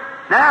Age.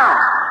 Now,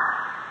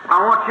 I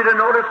want you to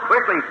notice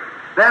quickly,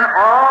 then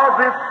all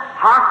this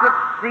hyssop,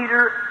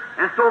 cedar,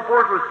 and so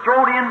forth was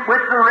thrown in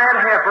with the red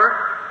heifer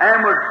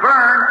and was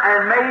burned and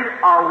made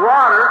a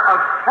water of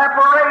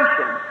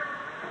separation.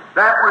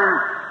 That when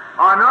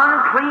an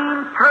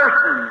unclean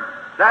person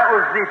that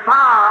was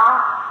defiled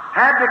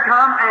had to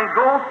come and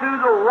go through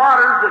the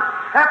waters of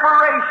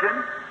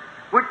separation,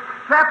 which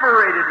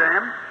separated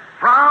them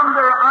from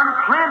their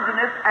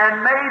uncleanness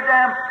and made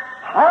them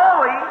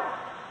holy,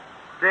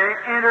 they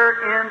enter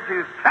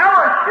into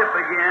fellowship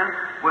again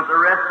with the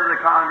rest of the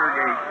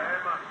congregation.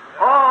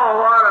 Oh,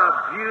 what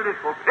a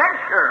beautiful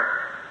picture!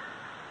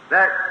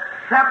 That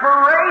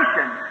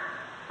separation,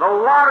 the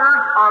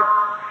waters of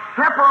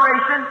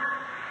separation,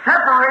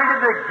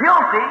 separated the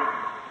guilty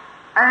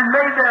and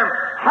made them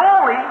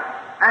holy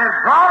and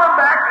brought them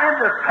back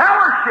into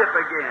fellowship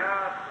again.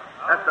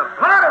 That the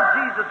blood of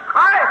Jesus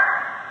Christ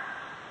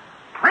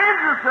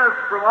cleanses us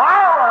from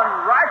all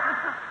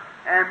unrighteousness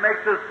and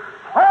makes us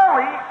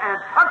holy and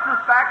puts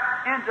us back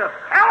into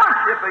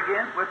fellowship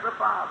again with the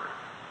Father.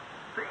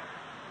 See?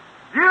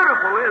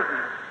 Beautiful, isn't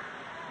it?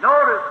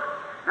 Notice,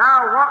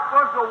 now what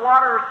was the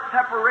water of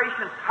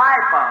separation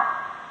type of?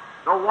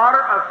 The water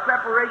of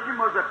separation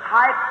was a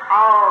type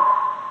of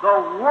the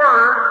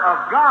Word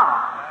of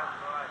God.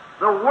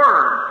 The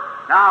Word.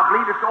 Now, I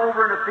believe it's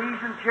over in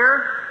Ephesians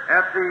here,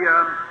 at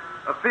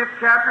the 5th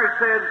chapter, it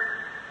said,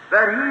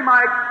 that He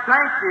might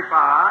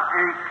sanctify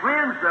and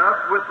cleanse us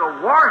with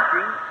the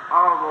washing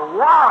of the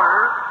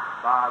water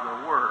by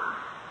the Word.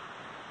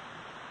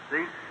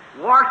 See?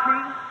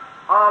 Washing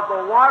of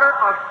the water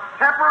of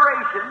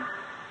separation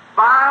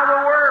by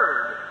the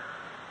Word.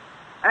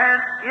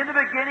 And in the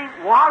beginning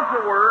was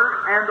the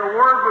Word, and the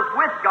Word was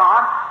with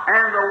God,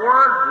 and the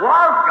Word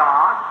was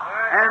God,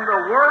 and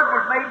the Word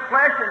was made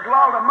flesh and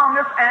dwelt among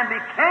us, and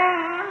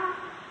became,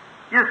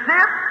 you see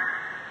it,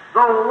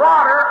 the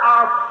water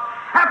of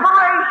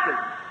separation.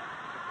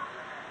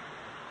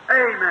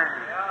 Amen.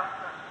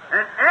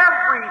 And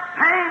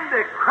everything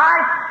that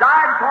Christ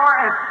died for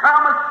and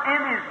promised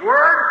in His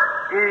Word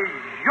is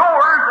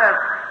yours as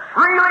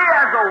freely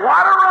as the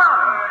water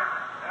runs.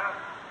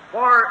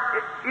 For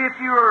if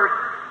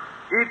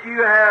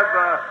you have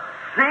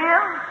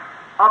sin,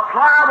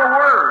 apply the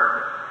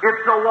Word.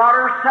 It's the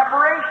water of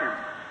separation.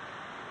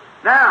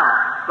 Now,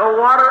 the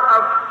water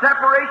of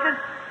separation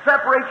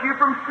separates you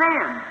from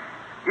sin.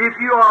 If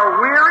you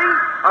are weary,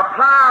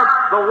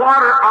 apply the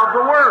water of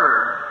the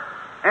Word.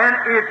 And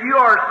if you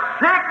are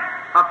sick,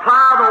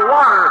 apply the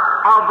water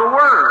of the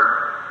Word.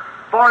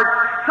 For it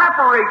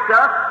separates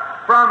us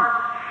from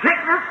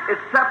sickness, it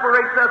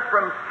separates us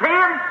from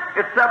sin,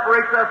 it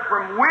separates us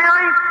from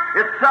weary,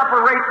 it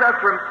separates us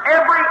from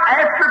every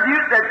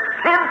attribute that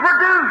sin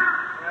produced.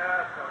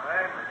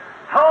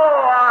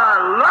 Oh,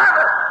 I love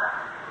it!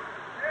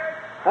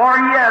 For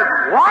He has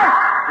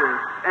washed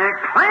us and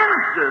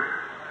cleansed us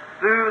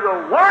through the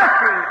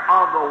washing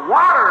of the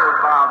water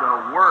by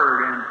the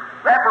Word and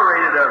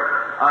separated us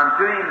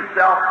unto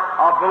Himself,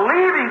 a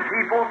believing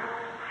people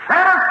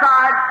set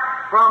aside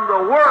from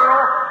the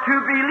world to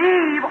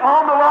believe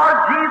on the Lord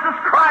Jesus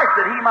Christ,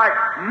 that He might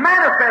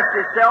manifest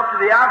Himself to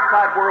the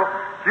outside world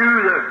through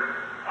the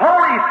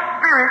Holy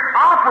Spirit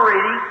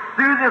operating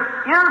through this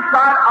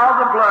inside of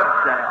the blood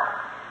cell.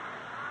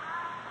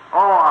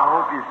 Oh, I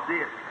hope you see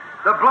it.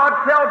 The blood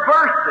cell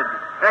bursted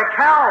at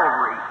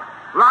Calvary.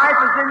 Life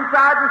is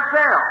inside the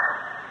cell.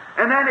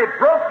 And then it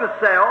broke the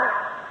cell.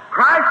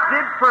 Christ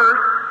did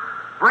first,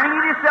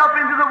 bringing Himself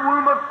into the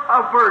womb of a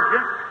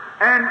virgin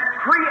and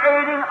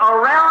creating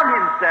around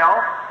Himself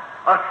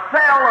a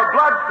cell, a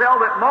blood cell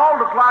that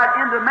multiplied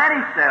into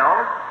many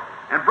cells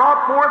and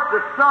brought forth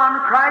the Son,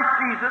 Christ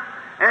Jesus.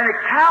 And at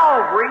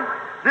Calvary,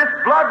 this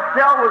blood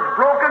cell was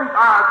broken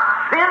by a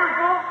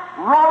sinful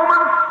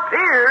Roman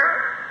spear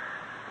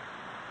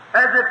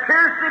as it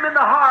pierced him in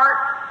the heart.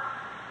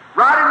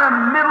 Right in the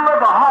middle of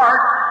the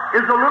heart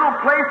is a little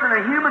place in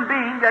a human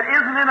being that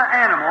isn't in an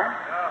animal.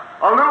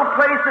 A little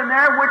place in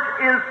there which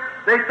is,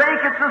 they think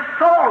it's the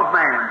soul of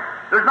man.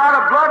 There's not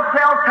a blood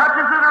cell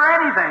touches it or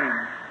anything.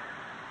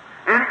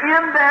 And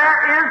in there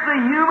is the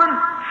human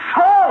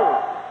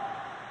soul.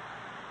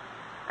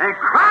 And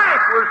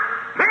Christ was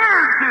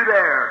speared through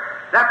there.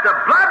 That the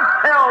blood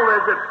cell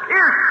is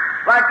pierced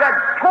like that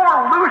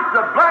tore loose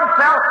the blood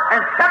cell and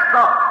set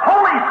the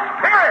Holy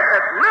Spirit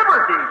at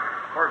liberty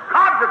for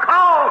God to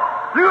call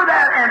through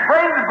that and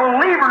bring the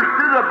believers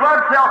through the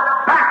blood cell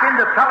back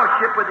into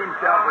fellowship with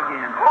Himself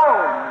again.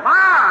 Oh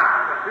my!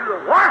 Through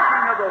the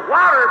washing of the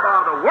water by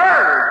the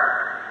Word.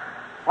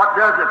 What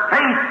does it?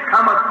 Faith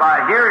cometh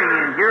by hearing,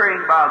 and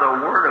hearing by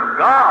the Word of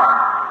God.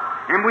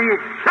 And we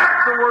accept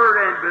the Word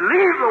and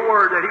believe the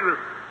Word that He was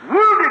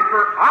wounded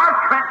for our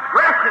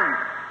transgressions.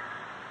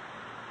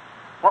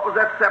 What was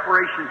that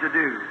separation to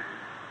do?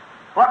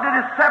 What did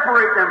it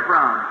separate them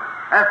from?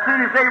 As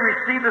soon as they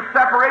received the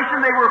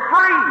separation, they were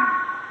free.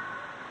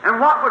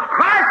 And what was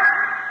Christ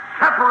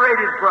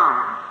separated from?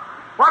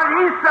 What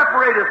did He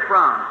separate us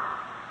from?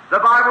 The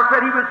Bible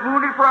said He was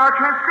wounded for our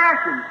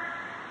transgressions.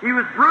 He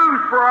was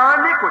bruised for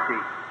our iniquity.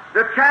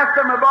 The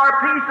chastisement of our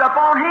peace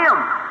upon Him.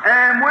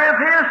 And with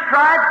His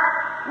stripes,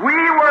 we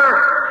were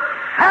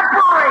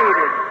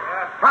separated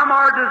from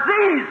our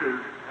diseases.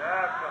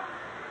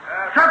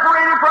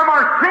 Separated from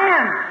our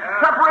sins.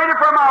 Separated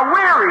from our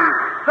wearies.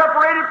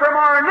 Separated from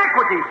our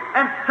iniquity.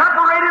 And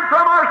separated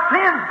from our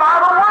sins by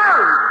the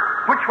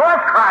Word, which was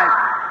Christ.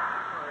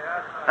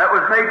 That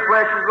was made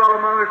flesh and dwelt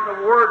among us. The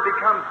Word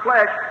become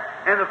flesh.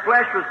 And the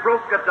flesh was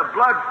broken, that the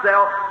blood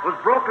cell was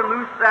broken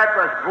loose, that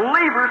the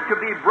believers could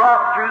be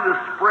brought through the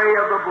spray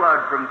of the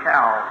blood from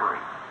Calvary.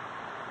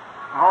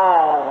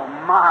 Oh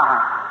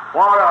my!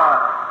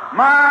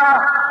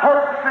 My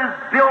hopes is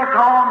built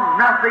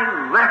on nothing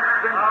less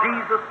than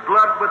Jesus'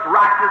 blood with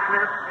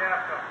righteousness.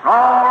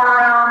 All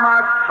around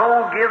my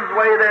soul gives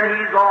way, then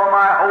He's all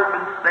my hope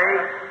and stay.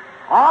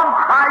 On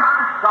Christ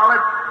the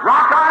solid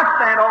rock I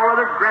stand, all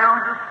other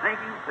grounds is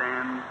sinking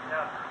sand.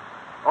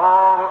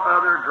 All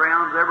other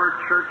grounds, every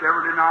church,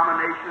 every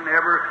denomination,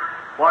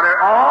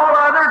 whatever, all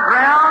other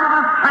grounds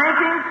is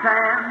sinking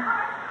sand.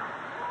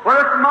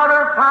 Whether it's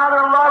mother, father,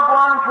 loved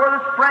ones, whether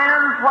it's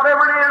friends,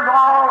 whatever it is,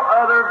 all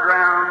other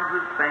grounds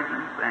is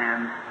sinking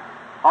sand.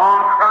 On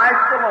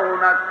Christ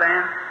alone I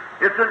stand.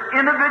 It's an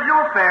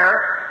individual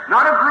affair,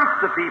 not a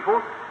group of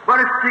people,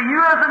 but it's to you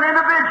as an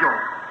individual.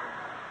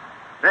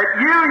 That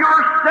you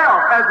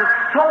yourself, as a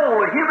soul,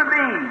 a human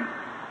being,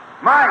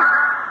 might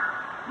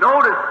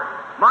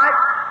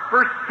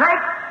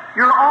forsake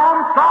your own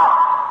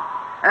thoughts.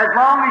 As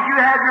long as you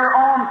have your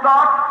own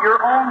thoughts,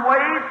 your own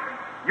ways,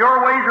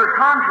 your ways are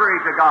contrary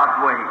to God's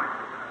ways.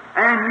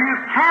 And you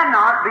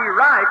cannot be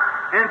right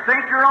and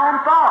think your own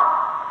thoughts.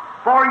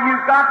 For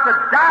you've got to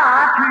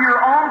die to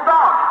your own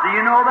thoughts. Do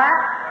you know that?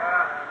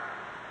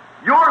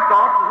 Your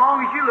thoughts, as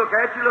long as you look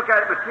at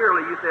it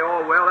materially, you say,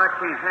 oh, well, that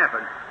can't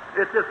happen.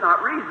 It's just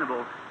not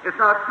reasonable. It's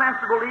not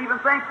sensible to even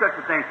think such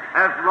a thing.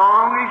 As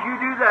long as you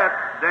do that,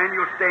 then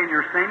you'll stay in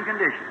your same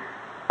condition.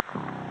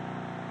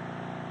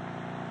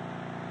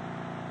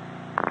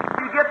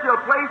 You get to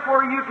a place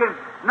where you can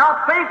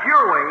not think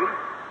your way,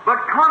 but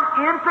come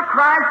into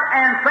Christ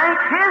and think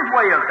His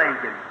way of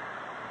thinking.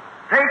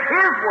 Take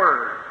His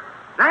Word.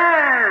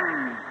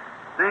 Then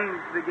things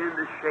begin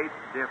to shape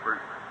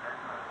different.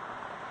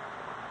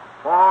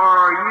 For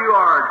you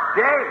are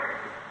dead,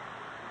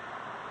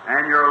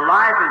 and your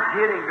life is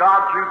hid in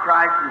God through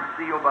Christ and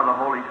sealed by the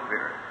Holy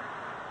Spirit.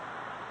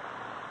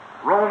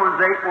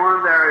 Romans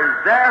 8:1, there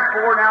is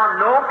therefore now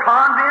no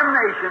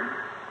condemnation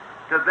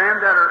to them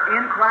that are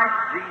in Christ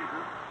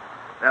Jesus,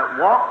 that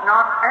walk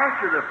not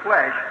after the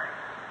flesh,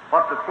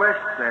 what the flesh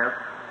says,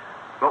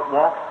 but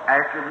walk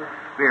after the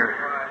Spirit.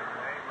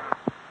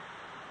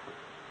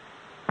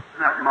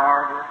 Isn't that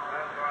marvelous?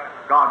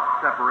 God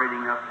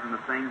separating us from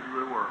the things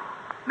of the world.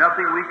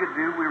 Nothing we could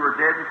do. We were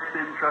dead in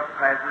sin,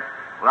 trespasses,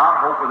 without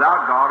hope,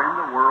 without God in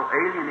the world,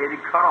 alienated,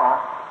 cut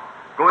off,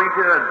 going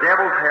to a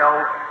devil's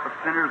hell, a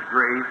sinner's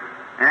grave.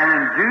 And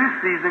in due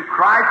season,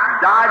 Christ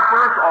died for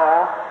us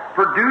all,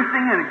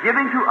 producing and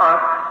giving to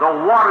us the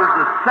waters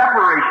of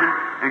separation.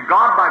 And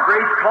God, by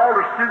grace, called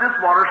us through this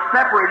water,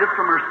 separated us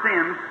from our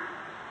sins,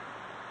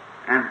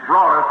 and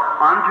brought us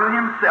unto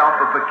Himself,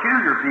 a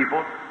peculiar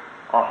people,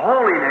 a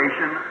holy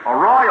nation, a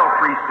royal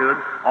priesthood,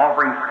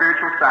 offering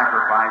spiritual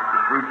sacrifice,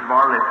 the fruits of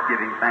our lips,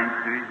 giving thanks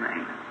to His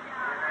name.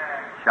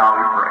 Shall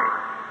we pray?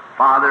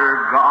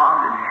 Father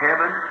God in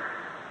heaven,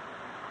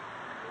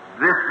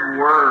 this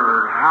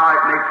Word, how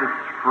it makes us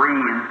free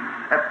and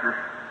sets us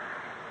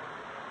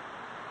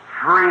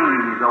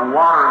free, the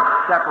water of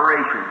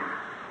separation.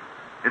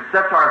 It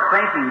sets our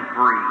thinking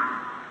free.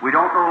 We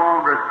don't no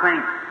longer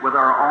think with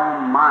our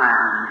own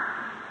minds,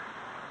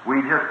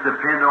 We just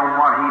depend on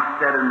what He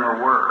said in the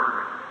Word.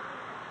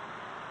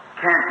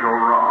 Can't go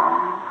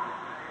wrong.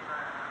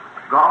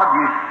 God,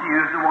 you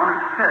is the one who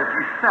says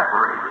you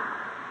separated.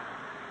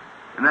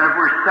 And then if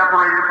we're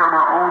separated from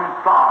our own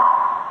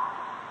thoughts,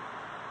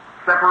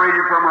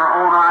 separated from our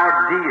own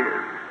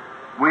ideas,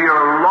 we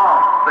are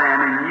lost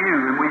then in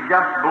you, and we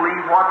just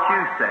believe what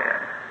you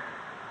said.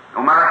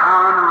 No matter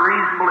how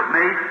unreasonable it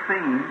may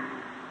seem,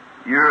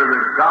 you're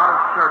the God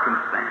of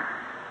circumstance.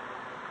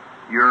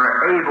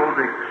 You're able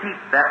to keep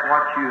that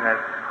what you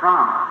have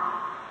promised.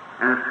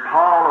 And as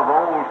Paul of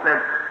old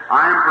said,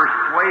 I am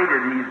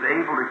persuaded He's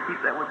able to keep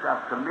that which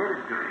I've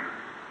committed to Him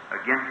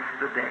against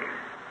the day.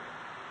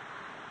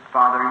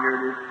 Father, here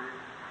it is.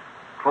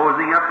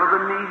 Closing up of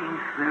the meeting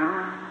soon.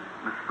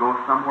 Let's go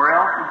somewhere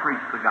else and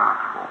preach the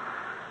gospel.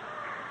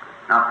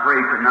 Now pray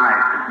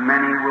tonight that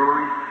many will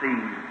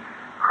receive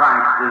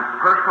Christ as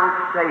personal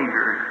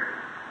Savior,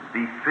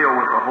 be filled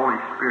with the Holy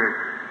Spirit,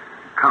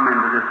 come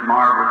into this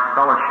marvelous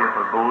fellowship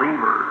of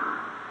believers.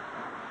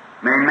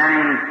 May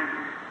many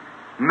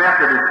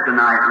Methodists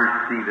tonight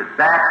receive it,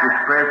 Baptist,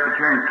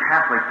 Presbyterian,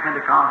 Catholic,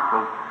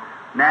 Pentecostal,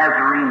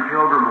 Nazarene,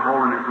 Pilgrim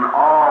Holiness, and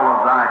all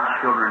of Thy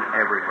children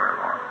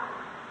everywhere, Lord.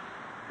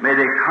 May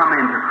they come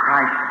into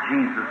Christ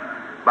Jesus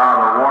by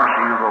the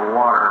washing of the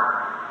water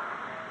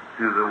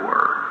through the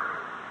Word.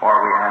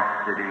 For we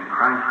ask it in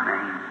Christ's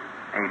name.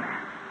 Amen.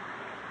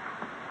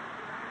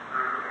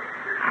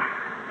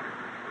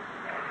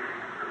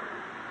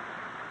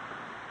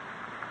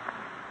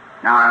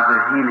 Now I have a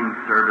healing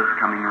service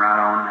coming right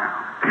on now.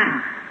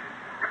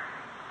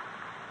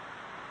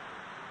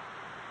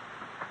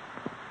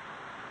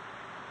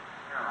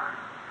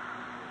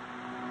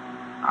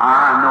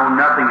 I know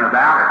nothing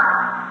about it.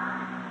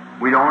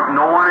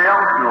 No one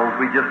else knows.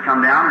 We just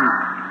come down and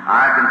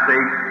I can say,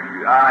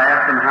 I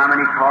ask them how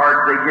many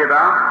cards they give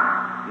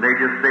out. They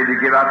just say they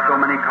give out so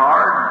many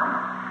cards.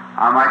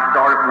 I might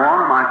start at 1,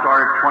 I might start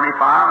at 25,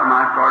 I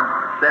might start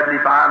at 75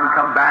 and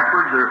come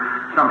backwards, or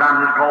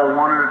sometimes it's called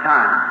one at a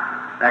time.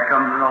 That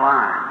comes in the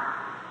line.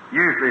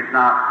 Usually it's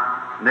not.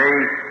 They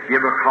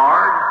give a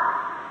card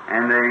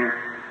and they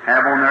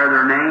have on there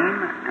their name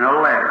and a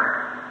letter.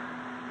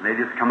 They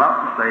just come up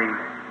and say,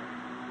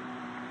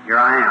 here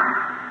I am.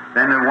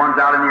 Then the ones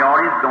out in the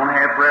audience don't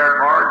have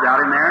prayer cards out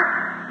in there.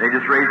 They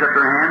just raise up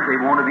their hands. They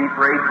want to be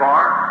prayed for.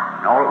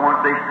 And all at once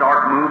they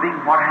start moving.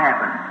 What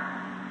happens?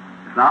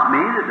 It's not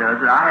me that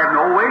does it. I have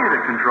no way to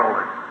control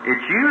it.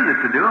 It's you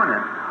that's doing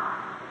it.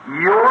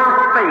 Your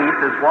faith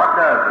is what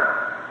does it.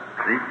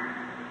 See?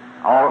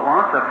 All at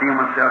once I feel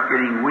myself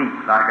getting weak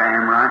like I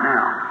am right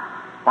now.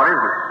 What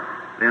is it?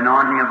 The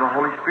anointing of the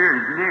Holy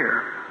Spirit is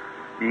near.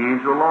 The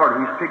angel of the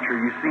Lord, whose picture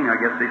you've seen, I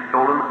guess they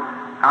sold him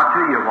out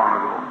to you a while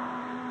ago.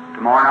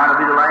 Tomorrow night will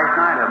be the last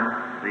night of them.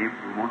 See,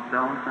 we won't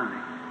sell on Sunday.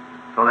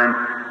 So then,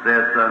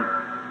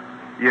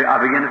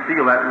 I begin to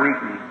feel that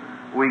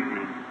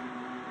weakening.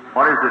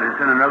 What is it?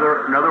 It's in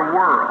another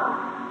world.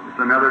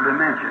 It's another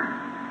dimension.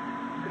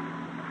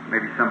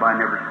 Maybe somebody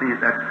never seen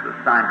it. That's the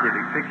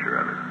scientific picture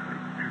of it.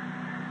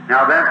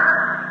 Now that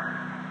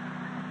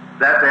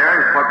there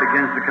is what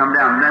begins to come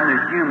down. And then the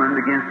human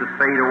begins to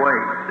fade away,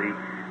 see?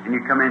 And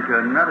you come into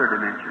another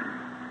dimension.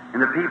 And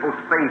the people's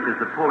faith is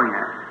the pulling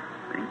at it,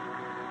 see?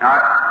 Now,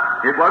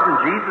 it wasn't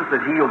Jesus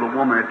that healed the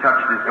woman that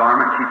touched his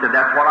garment. She said,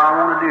 that's what I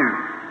want to do.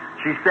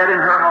 She said in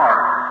her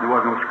heart, there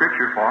was no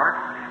scripture for it.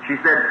 She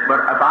said, but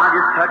if I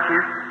just touch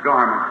his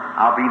garment,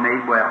 I'll be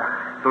made well.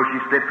 So she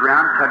slipped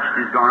around, touched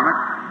his garment,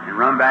 and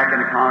run back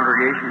in the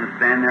congregation and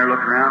stand there,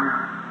 look around.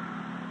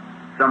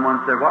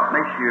 Someone said, what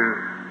makes you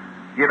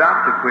give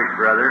out so quick,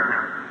 brother?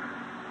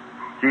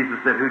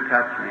 Jesus said, who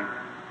touched me?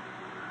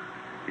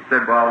 He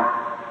said, well,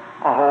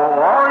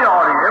 all the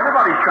audience,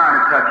 everybody's trying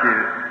to touch you,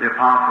 the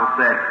apostle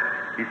said.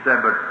 He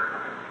said, but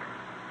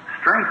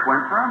strength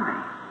went from me.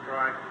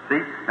 Right.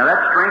 See? Now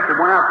that strength that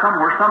went out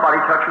somewhere,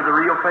 somebody touched with the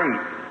real faith.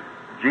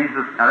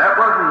 Jesus, now that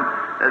wasn't,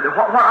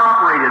 what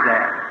operated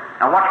that?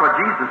 Now watch what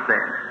Jesus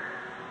said.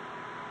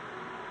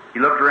 He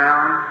looked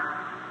around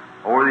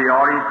over the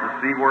audience to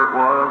see where it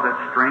was, that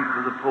strength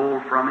was a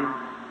pull from him.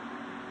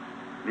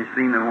 He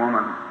seen the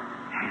woman.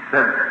 He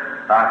said,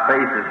 thy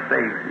faith has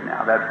saved you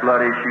now. That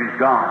blood issue's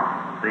gone.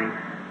 See?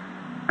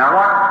 Now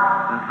what?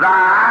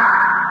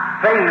 Thy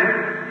faith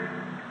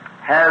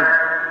has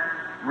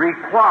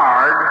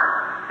required,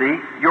 see,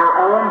 your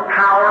own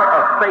power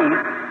of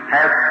faith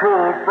has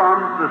pulled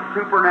from the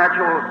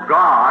supernatural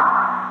God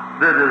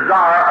the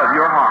desire of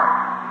your heart.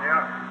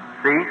 Yeah.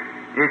 See?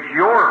 It's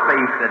your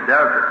faith that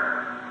does it,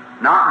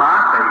 not my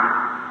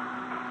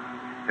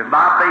faith. If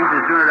my faith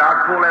is doing it,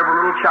 I'd pull every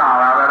little child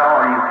out of that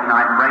audience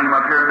tonight and bring them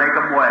up here and make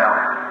them well.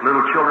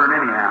 Little children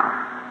anyhow.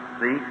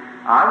 See?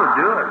 I would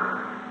do it.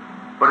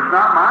 But it's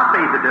not my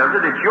faith that does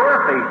it, it's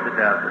your faith that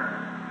does it.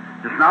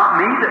 It's not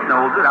me that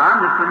knows it,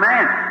 I'm just a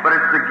man. But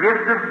it's the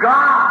gift of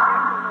God.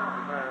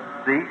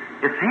 See?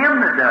 It's Him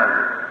that does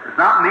it. It's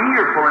not me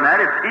you're pulling at,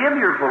 it's Him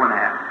you're pulling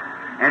at.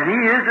 And He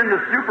is in the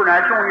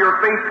supernatural. When your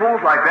faith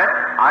pulls like that,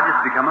 I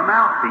just become a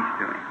mouthpiece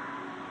to Him.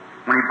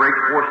 When He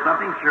breaks forth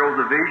something, shows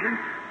a vision,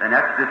 then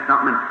that's just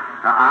something.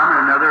 Now, I'm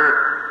in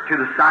another to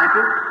the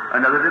scientist,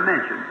 another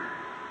dimension.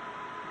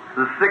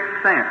 The sixth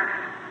sense,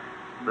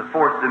 the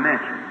fourth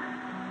dimension,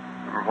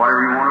 or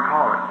whatever you want to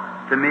call it.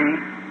 To me,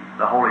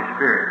 the Holy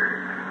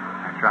Spirit.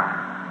 That's right.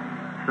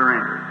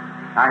 Surrender.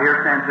 Now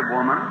here stands a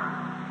woman.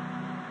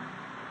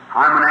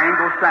 I'm an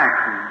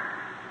Anglo-Saxon.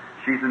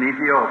 She's an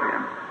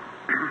Ethiopian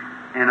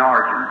in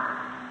origin.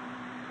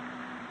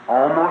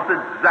 Almost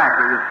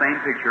exactly the same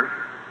picture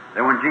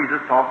that when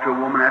Jesus talked to a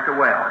woman at the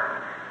well.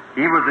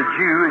 He was a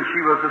Jew and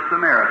she was a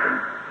Samaritan.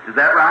 Is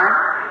that right?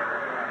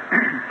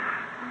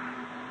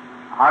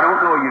 I don't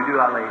know you, do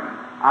I, lady?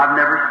 I've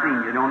never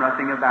seen you, know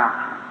nothing about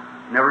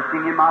you. Never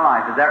seen you in my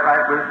life. Is that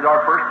right? This is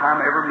our first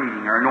time ever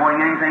meeting or knowing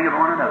anything of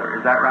one another.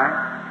 Is that right?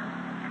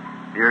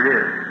 Here it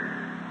is.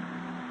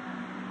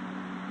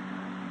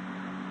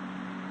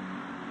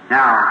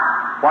 Now,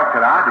 what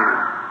could I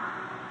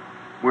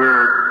do?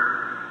 We're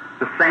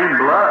the same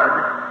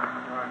blood.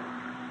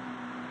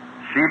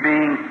 She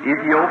being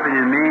Ethiopian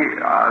and me,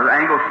 the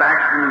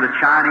Anglo-Saxon, the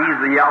Chinese,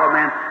 the yellow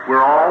man, we're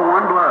all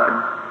one blood.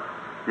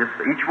 Just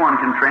each one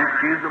can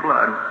transfuse the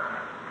blood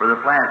for the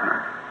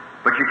plasma.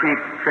 But you can't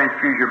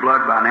transfuse your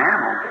blood by an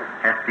animal.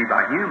 It has to be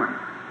by human.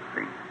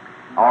 See?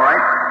 All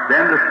right?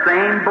 Then the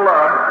same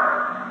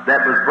blood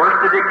that was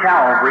bursted at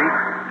Calvary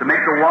to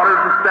make the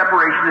waters of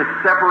separation to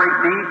separate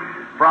me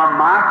from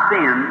my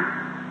sins,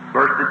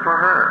 bursted for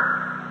her,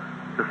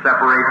 to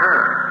separate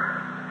her.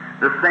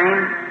 The same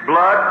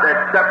blood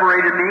that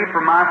separated me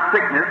from my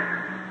sickness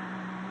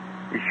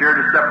is sure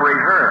to separate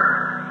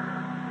her.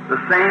 The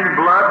same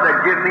blood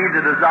that gives me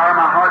the desire of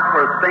my heart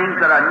for things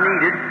that I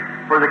needed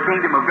for the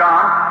kingdom of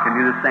God can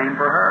do the same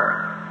for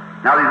her.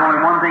 Now there's only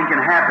one thing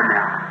can happen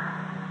now.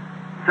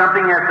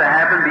 Something has to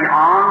happen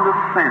beyond the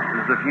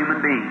senses of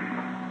human beings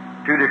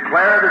to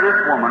declare to this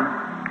woman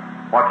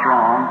what's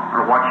wrong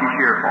or what she's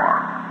here for.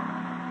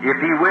 If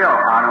He will,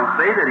 I don't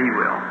say that He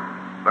will,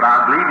 but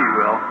I believe He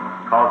will,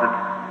 because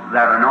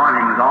that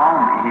anointing is on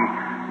me.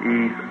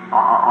 He's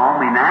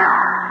on me now.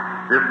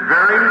 This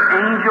very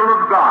angel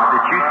of God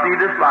that you see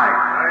this light,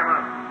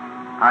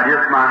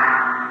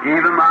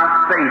 even my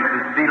face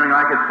is feeling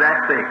like it's that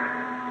thick.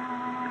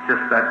 It's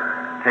just that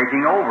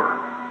taking over.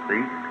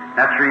 See?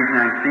 That's the reason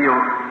I feel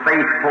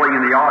faith pulling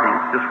in the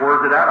audience. Just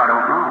where's it at? I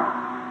don't know.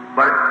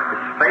 But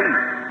it's faith.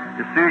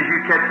 As soon as you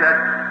catch that,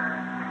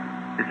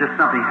 it's just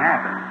something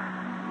happens.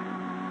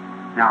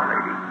 Now,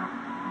 lady,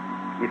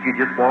 if you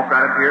just walk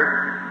right up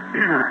here,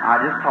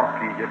 I'll just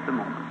talk to you just a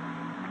moment.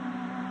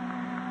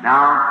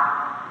 Now,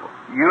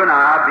 you and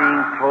I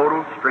being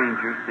total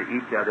strangers to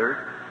each other,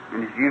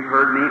 and as you've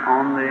heard me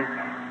on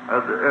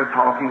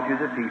talking to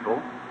the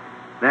people,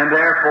 then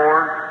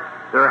therefore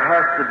there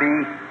has to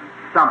be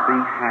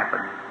something happen.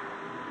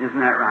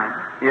 Isn't that right?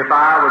 If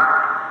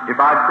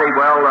I'd say,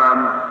 well,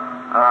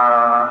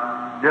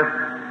 just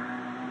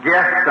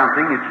guess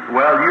something. It's,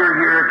 well, you're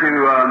here to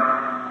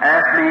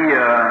ask me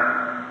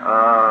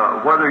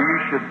whether you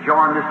should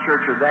join this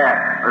church or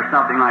that, or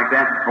something like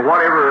that, or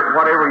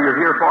whatever you're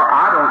here for.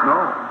 I don't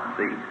know.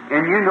 See,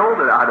 and you know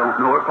that I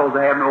don't know it because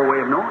I have no way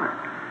of knowing it.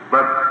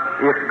 But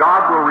if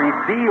God will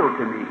reveal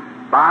to me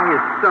by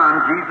His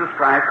Son, Jesus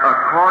Christ,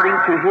 according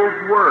to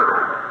His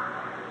Word,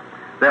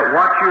 that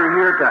what you're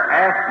here to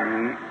ask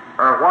me,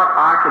 or what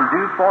I can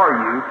do for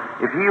you,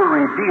 if He'll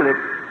reveal it,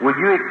 will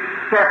you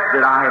accept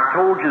that I have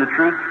told you the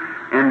truth,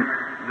 and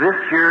this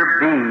here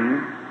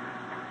being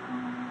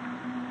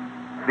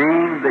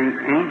the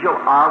angel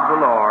of the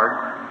Lord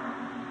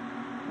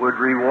would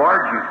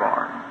reward you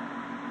for it?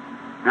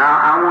 Now,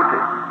 I want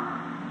to,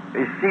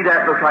 you see,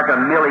 that looks like a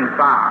milling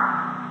fire.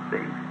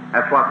 See?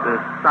 That's what the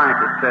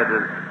scientist said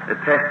that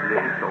tested it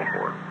and so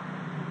forth.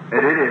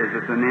 And it is.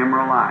 It's an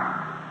emerald light.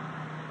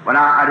 But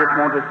I just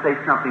want to say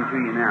something to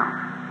you now.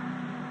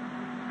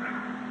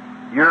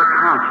 You're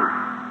conscious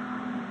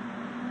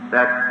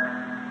that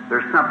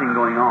there's something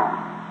going on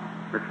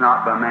that's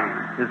not by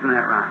man. Isn't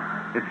that right?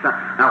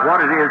 Now, what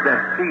it is,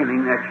 that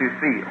feeling that you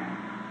feel,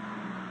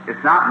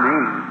 it's not me.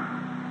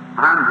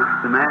 I'm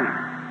just the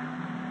man.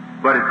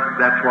 But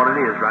that's what it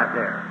is right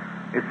there.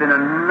 It's in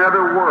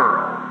another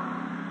world.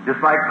 Just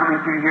like coming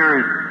through here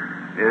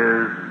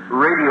is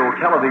radio,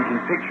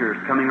 television pictures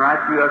coming right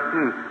through us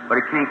too.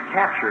 But it can't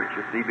capture it,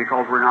 you see,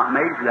 because we're not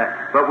made for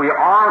that. But we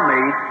are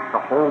made to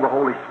hold the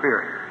Holy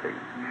Spirit, see.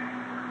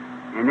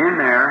 And in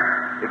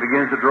there, it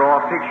begins to draw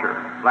a picture,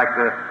 like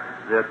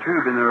the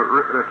tube in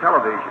the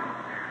television.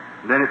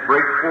 And then it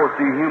breaks forth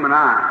through human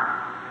eyes.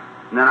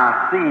 And then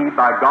I see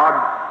by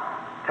God's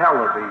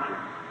television,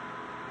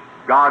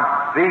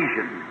 God's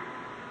vision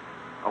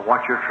of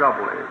what your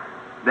trouble is.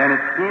 Then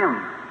it's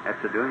Him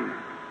that's doing it.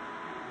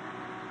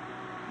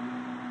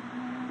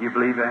 You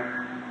believe that?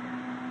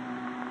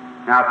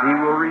 Now, if He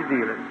will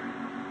reveal it,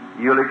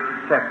 you'll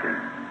accept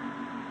Him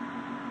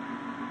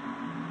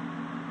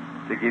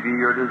to give you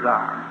your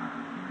desire.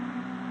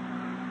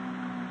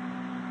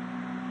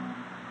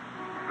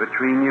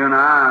 Between you and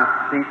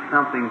I see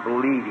something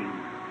bleeding,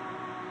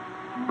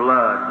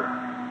 blood.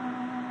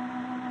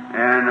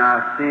 And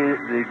I see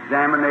the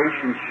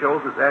examination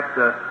shows that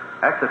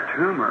that's a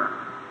tumor,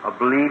 a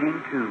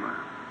bleeding tumor.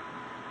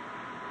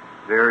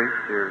 very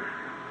seriously.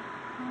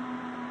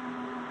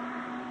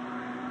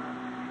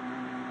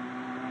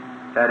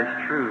 That is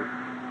true.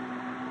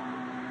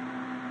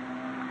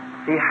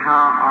 See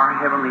how our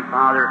Heavenly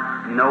Father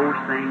knows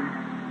things?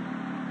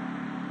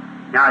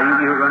 Now,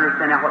 you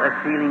understand now what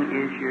that feeling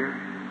is here?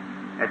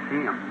 That's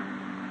Him.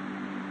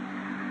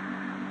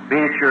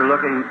 Being that you're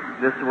looking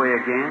this way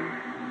again,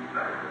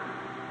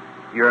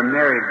 you're a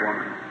married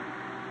woman.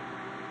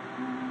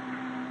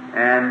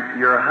 And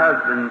your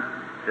husband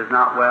is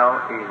not well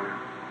either.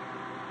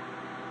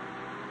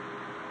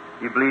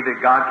 You believe that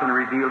God can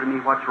reveal to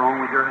me what's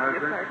wrong with your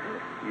husband? Yes, I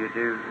do. You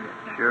do?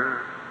 Sure.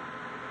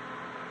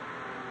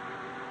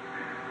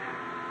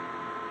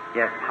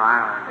 Yes,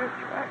 power.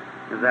 That's right.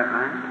 Is that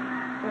right?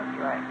 That's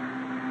right.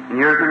 And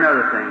here's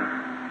another thing.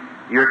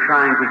 You're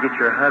trying to get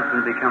your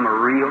husband to become a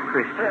real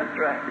Christian. That's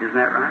right. Isn't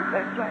that right?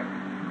 That's right.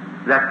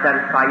 Does that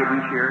satisfy you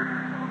this year?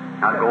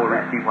 Now go and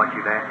receive what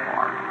you've asked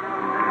for.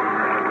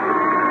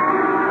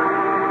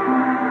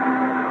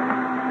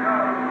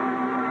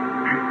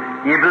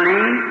 You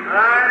believe?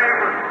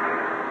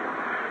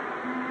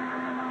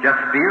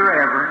 Just be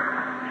reverent.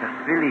 Just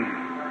believe.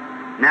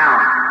 Now,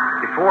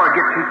 before I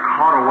get too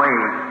caught away,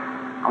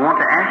 I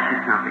want to ask you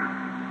something.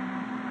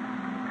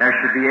 There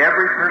should be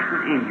every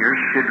person in here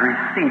should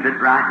receive it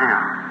right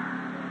now.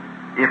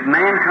 If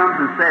man comes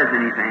and says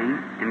anything,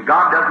 and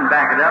God doesn't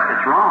back it up,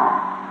 it's wrong.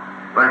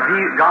 But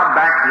if God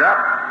backs it up,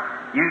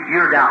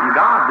 you're doubting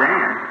God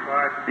then.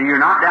 Right. So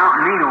you're not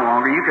doubting me no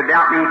longer. You could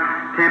doubt me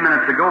 10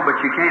 minutes ago, but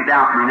you can't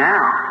doubt me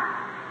now.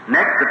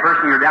 Next, the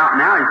person you're doubting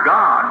now is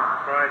God.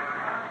 Right.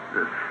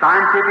 The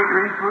scientific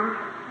reproof,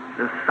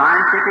 the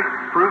scientific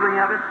proving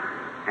of it,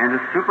 and the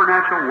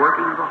supernatural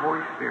working of the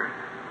Holy Spirit.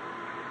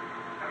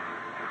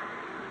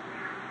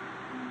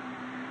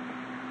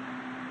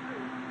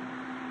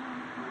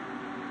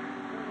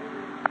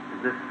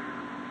 Is this?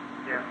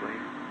 Yes.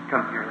 Please.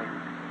 Come here, lady.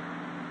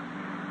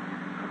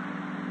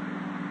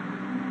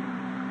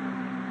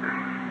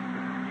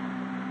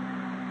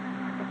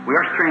 We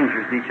are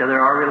strangers to each other,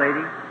 are we,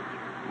 lady?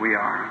 We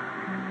are.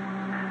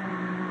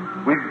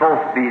 We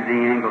both be the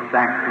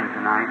Anglo-Saxon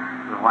tonight,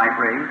 the white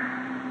race.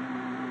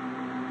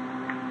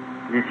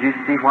 Did you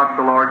see what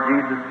the Lord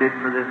Jesus did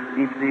for this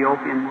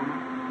Ethiopian woman?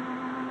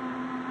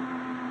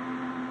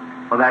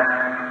 Well,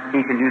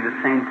 He can do the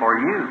same for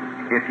you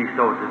if He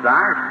so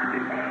desires to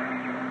do.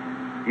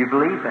 You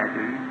believe that, do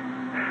you?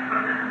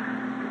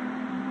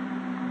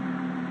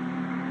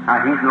 Now,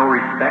 He's no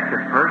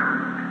respected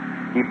person.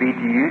 He be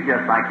to you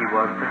just like He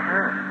was to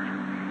her.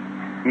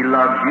 He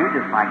loves you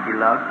just like He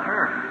loves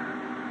her.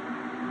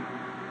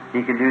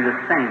 He can do the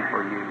same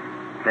for you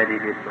that He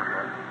did for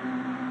her.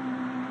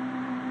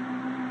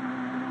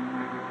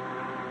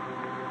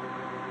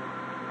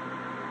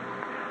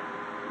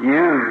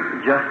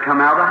 You just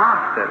come out of the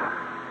hospital.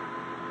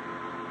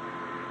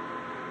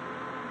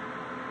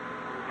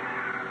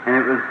 And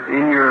it was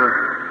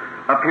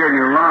up here in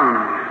your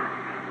lungs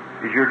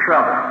is your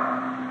trouble.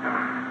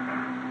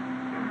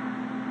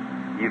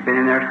 You've been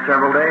in there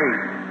several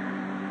days.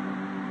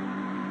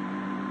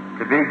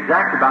 To be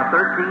exact, about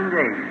 13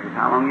 days is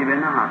how long you've been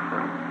in the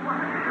hospital.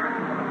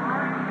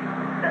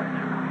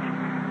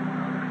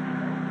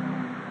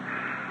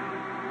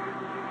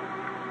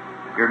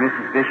 You're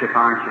Mrs. Bishop,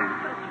 aren't you?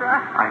 That's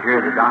right. I hear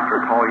the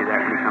doctor call you that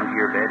when he comes to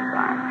your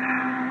bedside.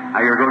 Now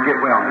you're going to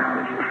get well, Miss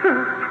Bishop.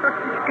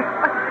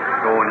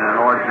 Go in the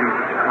Lord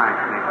Jesus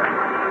Christ.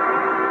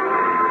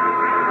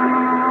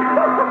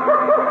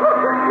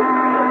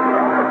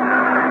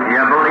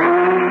 You believe?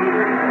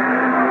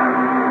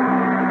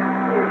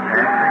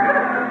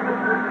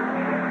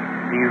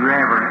 Be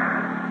reverent.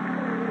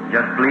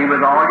 Just believe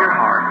with all your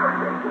heart.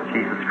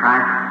 Jesus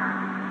Christ,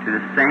 do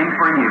the same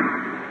for you.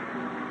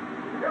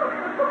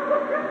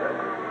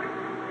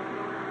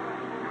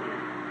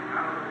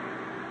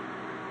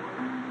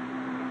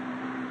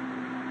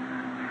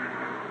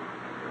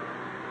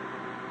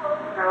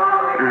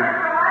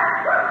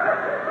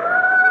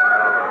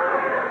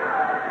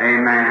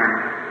 Amen.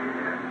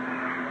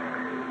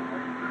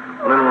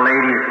 Little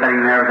lady is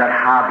sitting there with that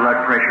high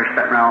blood pressure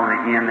sitting around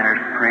the end there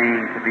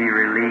praying to be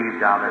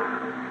relieved of it.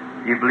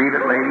 You believe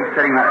it, lady?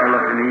 Sitting right there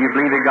looking at me. You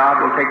believe that God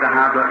will take the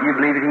high blood? You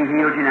believe that He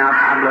heals you now with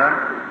high blood?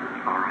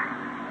 All right.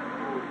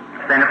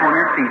 Stand up on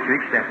your feet to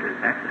accept it.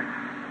 That's it.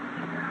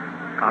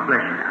 God bless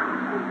you now.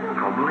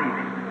 Go believe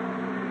it.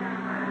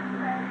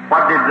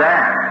 What did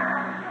that?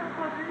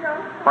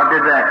 What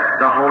did that?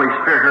 The Holy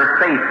Spirit,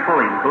 her faith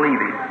pulling,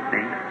 believing.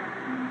 See?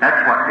 That's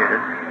what did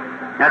it.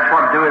 That's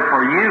what do it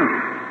for you.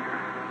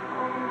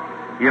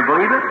 You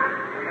believe it?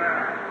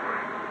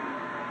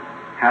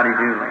 How do you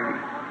do, lady?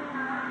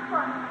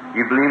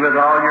 You believe with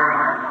all your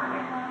heart?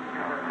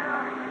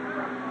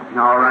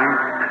 All right.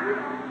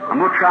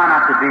 I'm going to try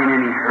not to be in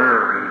any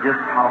hurry.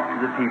 Just talk to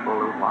the people a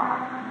little while.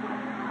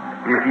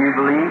 If you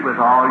believe with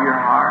all your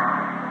heart,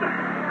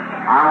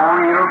 I'm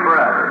only your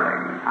brother,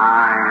 lady.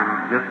 I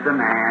am just a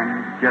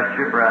man, just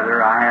your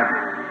brother. I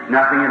have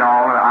nothing at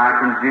all that I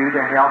can do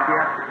to help you,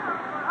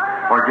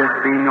 or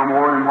just be no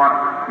more than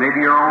what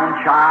maybe your own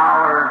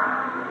child or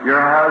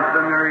your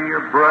husband or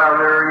your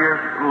brother or your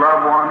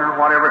loved one or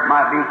whatever it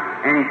might be,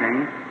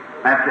 anything.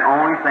 That's the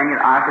only thing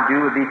that I could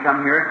do would be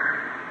come here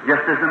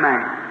just as a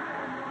man.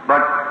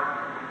 But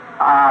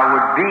I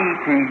would be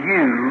to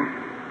you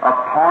a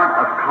point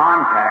of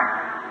contact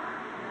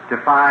to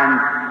find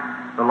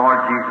the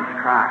Lord Jesus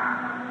Christ.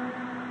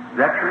 Is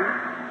that true?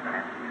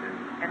 That's true.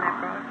 And I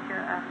brought you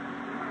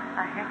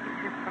a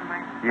handkerchief from my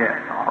son. Yes,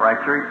 all right,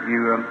 sir.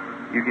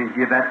 You can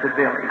give that to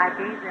Billy. I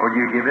gave that. Or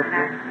you give it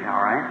to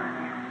all right.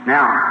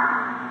 Now,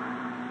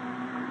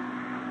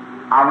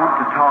 I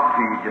want to talk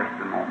to you just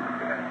a moment.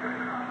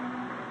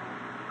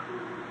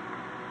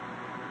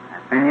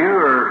 And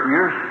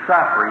you're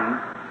suffering.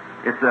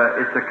 It's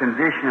a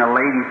condition, a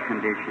lady's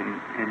condition,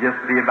 and just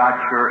be about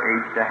your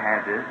age to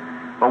have this.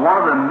 But one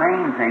of the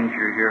main things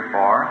you're here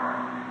for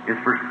is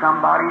for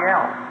somebody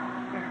else,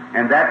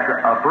 and that's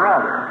a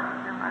brother,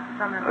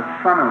 a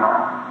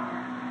son-in-law.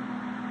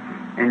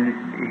 And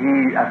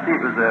I see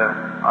it was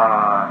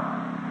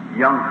a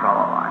young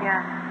fellow, like.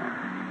 Yeah.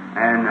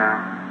 And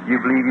you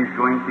believe he's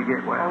going to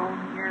get well. Oh,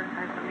 yes,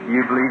 I believe.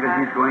 You believe that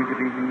he's going to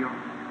be healed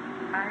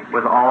I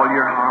with all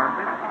your heart.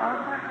 With all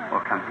my heart.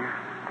 Well, come here.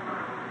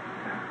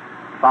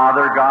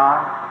 Father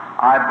God,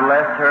 I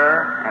bless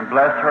her and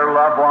bless her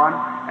loved one,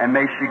 and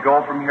may she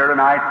go from here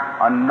tonight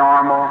a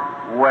normal,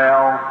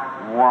 well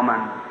woman.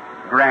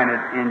 Granted,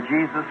 in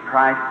Jesus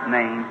Christ's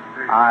name,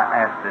 I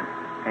ask it.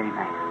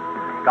 Amen.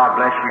 God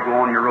bless you.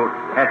 Go on your road.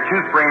 Had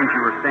two friends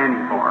you were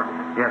standing for.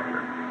 Yes,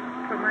 sir.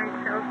 For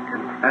myself,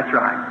 too. That's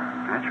right.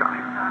 That's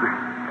right.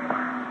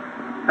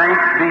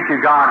 Thanks be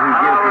to God who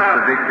gives us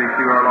the victory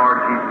through our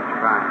Lord Jesus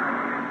Christ.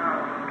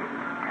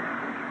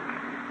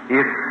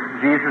 If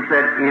Jesus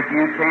said, if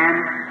you can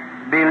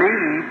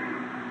believe,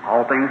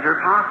 all things are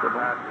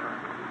possible.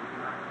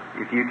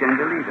 If you can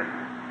believe it.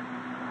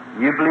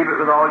 You believe it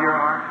with all your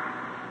heart?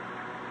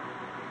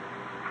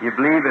 You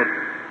believe it,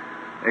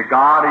 that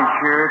God is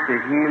here to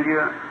heal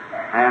you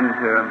and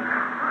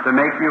to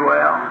make you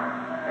well?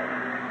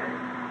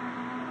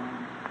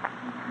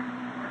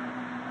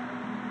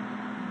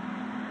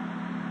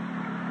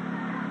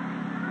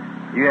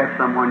 You have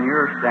someone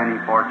you're standing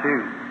for,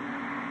 too.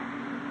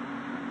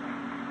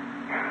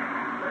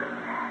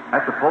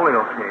 That's a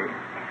polio case.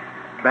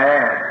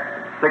 Bad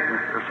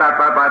sickness. They're shot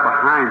right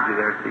behind you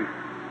there, see.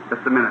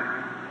 Just a minute.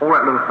 Pull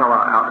that little fellow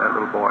out, that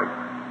little boy.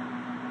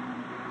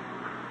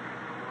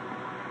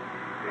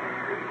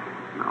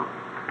 No.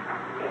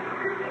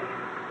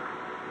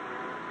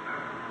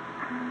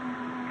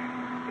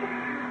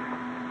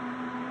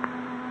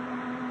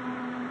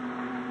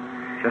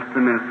 Just a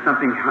minute.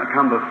 Something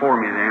come before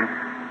me then.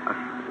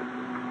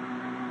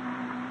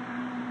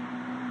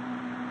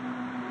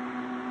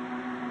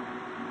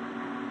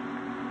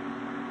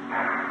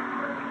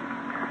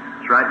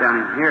 Right down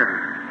in here.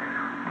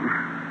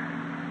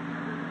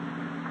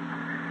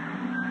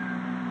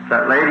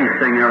 That lady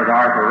sitting there with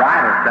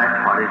arthritis, that's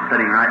what is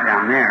sitting right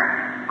down there.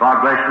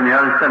 God bless you. And the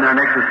other sitting there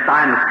next to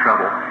sinus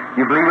trouble.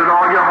 You believe with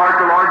all your heart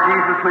the Lord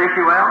Jesus makes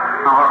you well?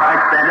 All right,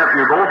 stand up.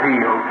 You're both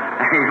healed.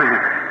 Amen.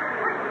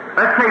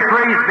 Let's say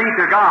praise be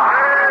to God.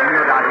 You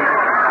know that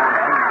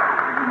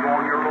you go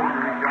on your road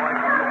and rejoice.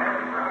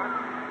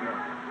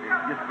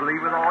 Just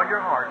believe with all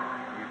your heart.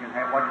 You can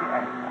have what you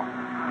ask for.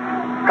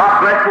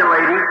 God bless you,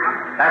 lady.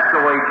 That's the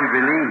way to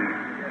believe.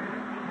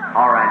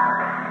 All right.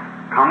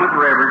 Come with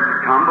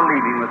reverence. Come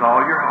believing with all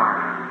your heart.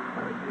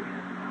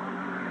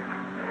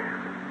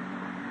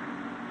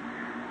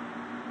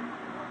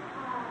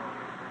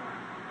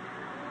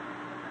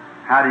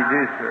 How do you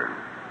do, sir?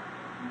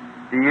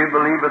 Do you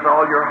believe with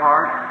all your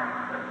heart?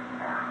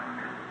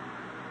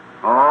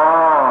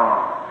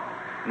 Oh,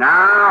 now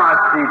I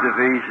see the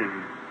vision.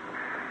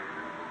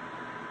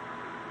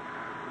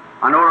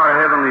 I know our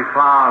Heavenly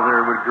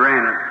Father would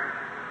grant it.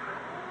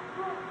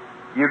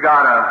 You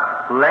got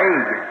a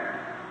leg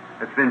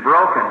that's been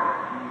broken.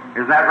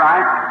 Is that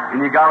right? And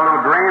you got a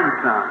little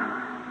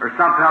grandson, or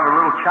something of a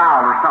little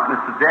child, or something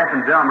that's deaf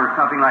and dumb, or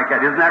something like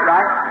that. Isn't that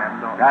right?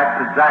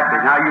 That's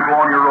exactly. Now you go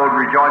on your road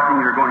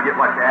rejoicing, you're going to get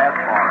what you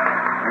asked for.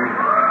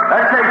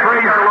 Let's say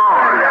praise the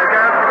Lord.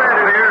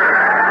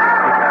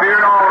 The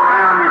Spirit all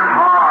around you is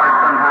hard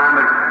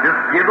sometimes, but just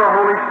give the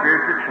Holy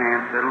Spirit a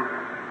chance.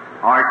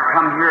 All right,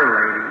 come here,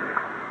 lady.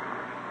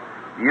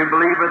 You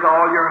believe with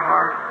all your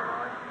heart?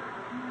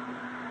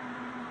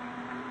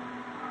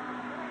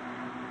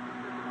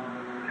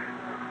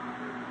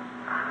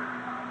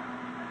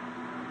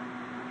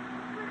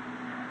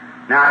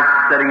 Now it's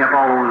setting up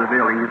all over the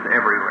building. It's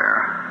everywhere.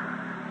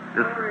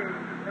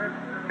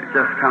 It's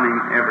just coming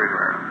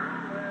everywhere.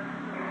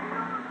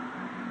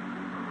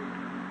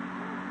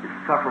 You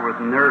suffer with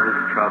nervous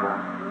trouble.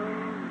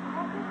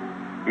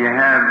 You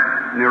have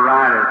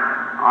neuritis,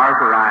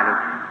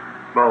 arthritis,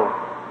 both.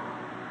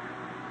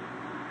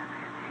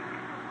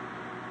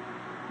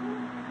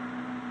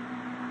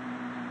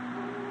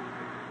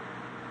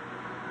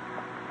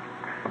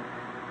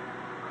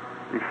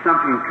 There's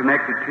something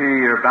connected to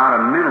you about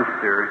a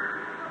minister.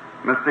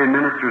 Must be a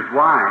minister's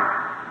wife.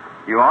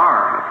 You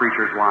are a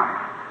preacher's wife.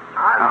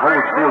 Now hold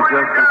still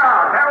just a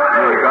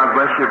minute. God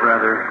bless you,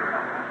 brother.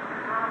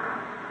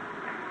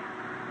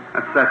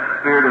 That's that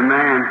spirit of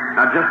man.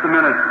 Now, just a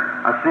minute.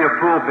 I see a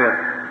pulpit.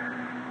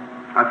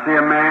 I see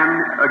a man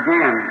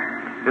again.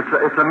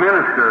 It's a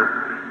minister.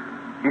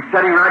 He's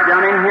sitting right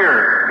down in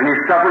here, and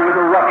he's suffering with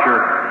a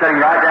rupture, sitting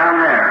right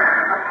down there.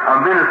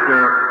 A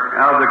minister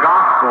of the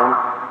gospel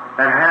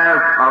that has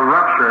a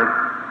rupture.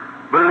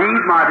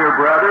 Believe, my dear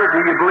brother. Do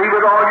you believe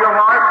with all your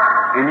heart?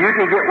 And you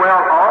can get well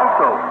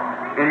also.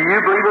 And do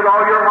you believe with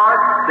all your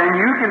heart? Then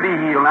you can be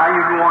healed. Now you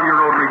go on your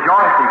road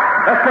rejoicing.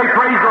 Let's say,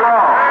 praise the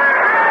Lord.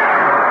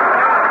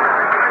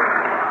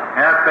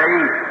 Have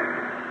faith.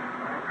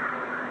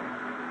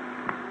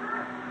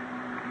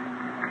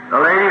 The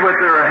lady with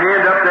her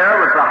hand up there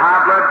with the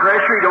high blood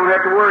pressure, you don't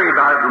have to worry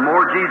about it. The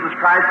more Jesus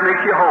Christ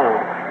makes you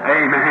whole.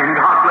 Amen.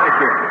 God bless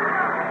you.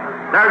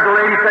 There's a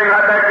lady sitting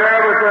right back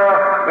there with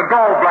the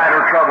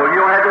gallbladder trouble. You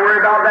don't have to worry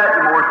about that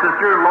anymore,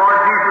 sister. Lord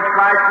Jesus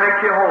Christ makes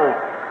you whole.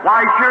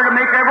 Why, He's sure to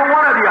make every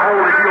one of you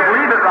whole if you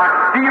believe it right.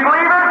 Do you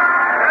believe it?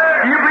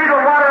 Do you believe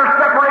the water of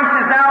separation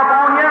is now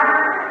upon you?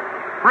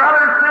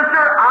 Brother,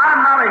 sister, I'm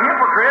not a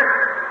hypocrite.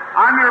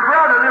 I'm your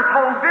brother. This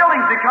whole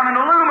building's becoming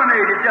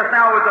illuminated just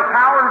now with the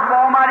powers of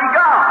Almighty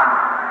God.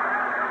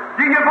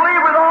 Do you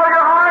believe with all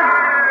your heart?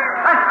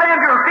 Let's stand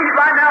to your feet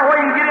right now where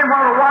you can get in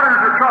while the waters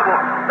are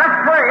troubled. Let's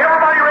pray.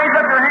 Everybody raise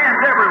up your hands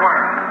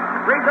everywhere.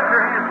 Raise up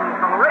your hands, little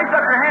fellow. Raise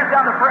up your hands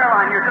down the prayer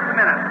line here just a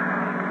minute.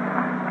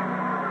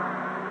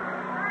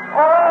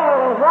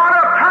 Oh, what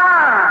a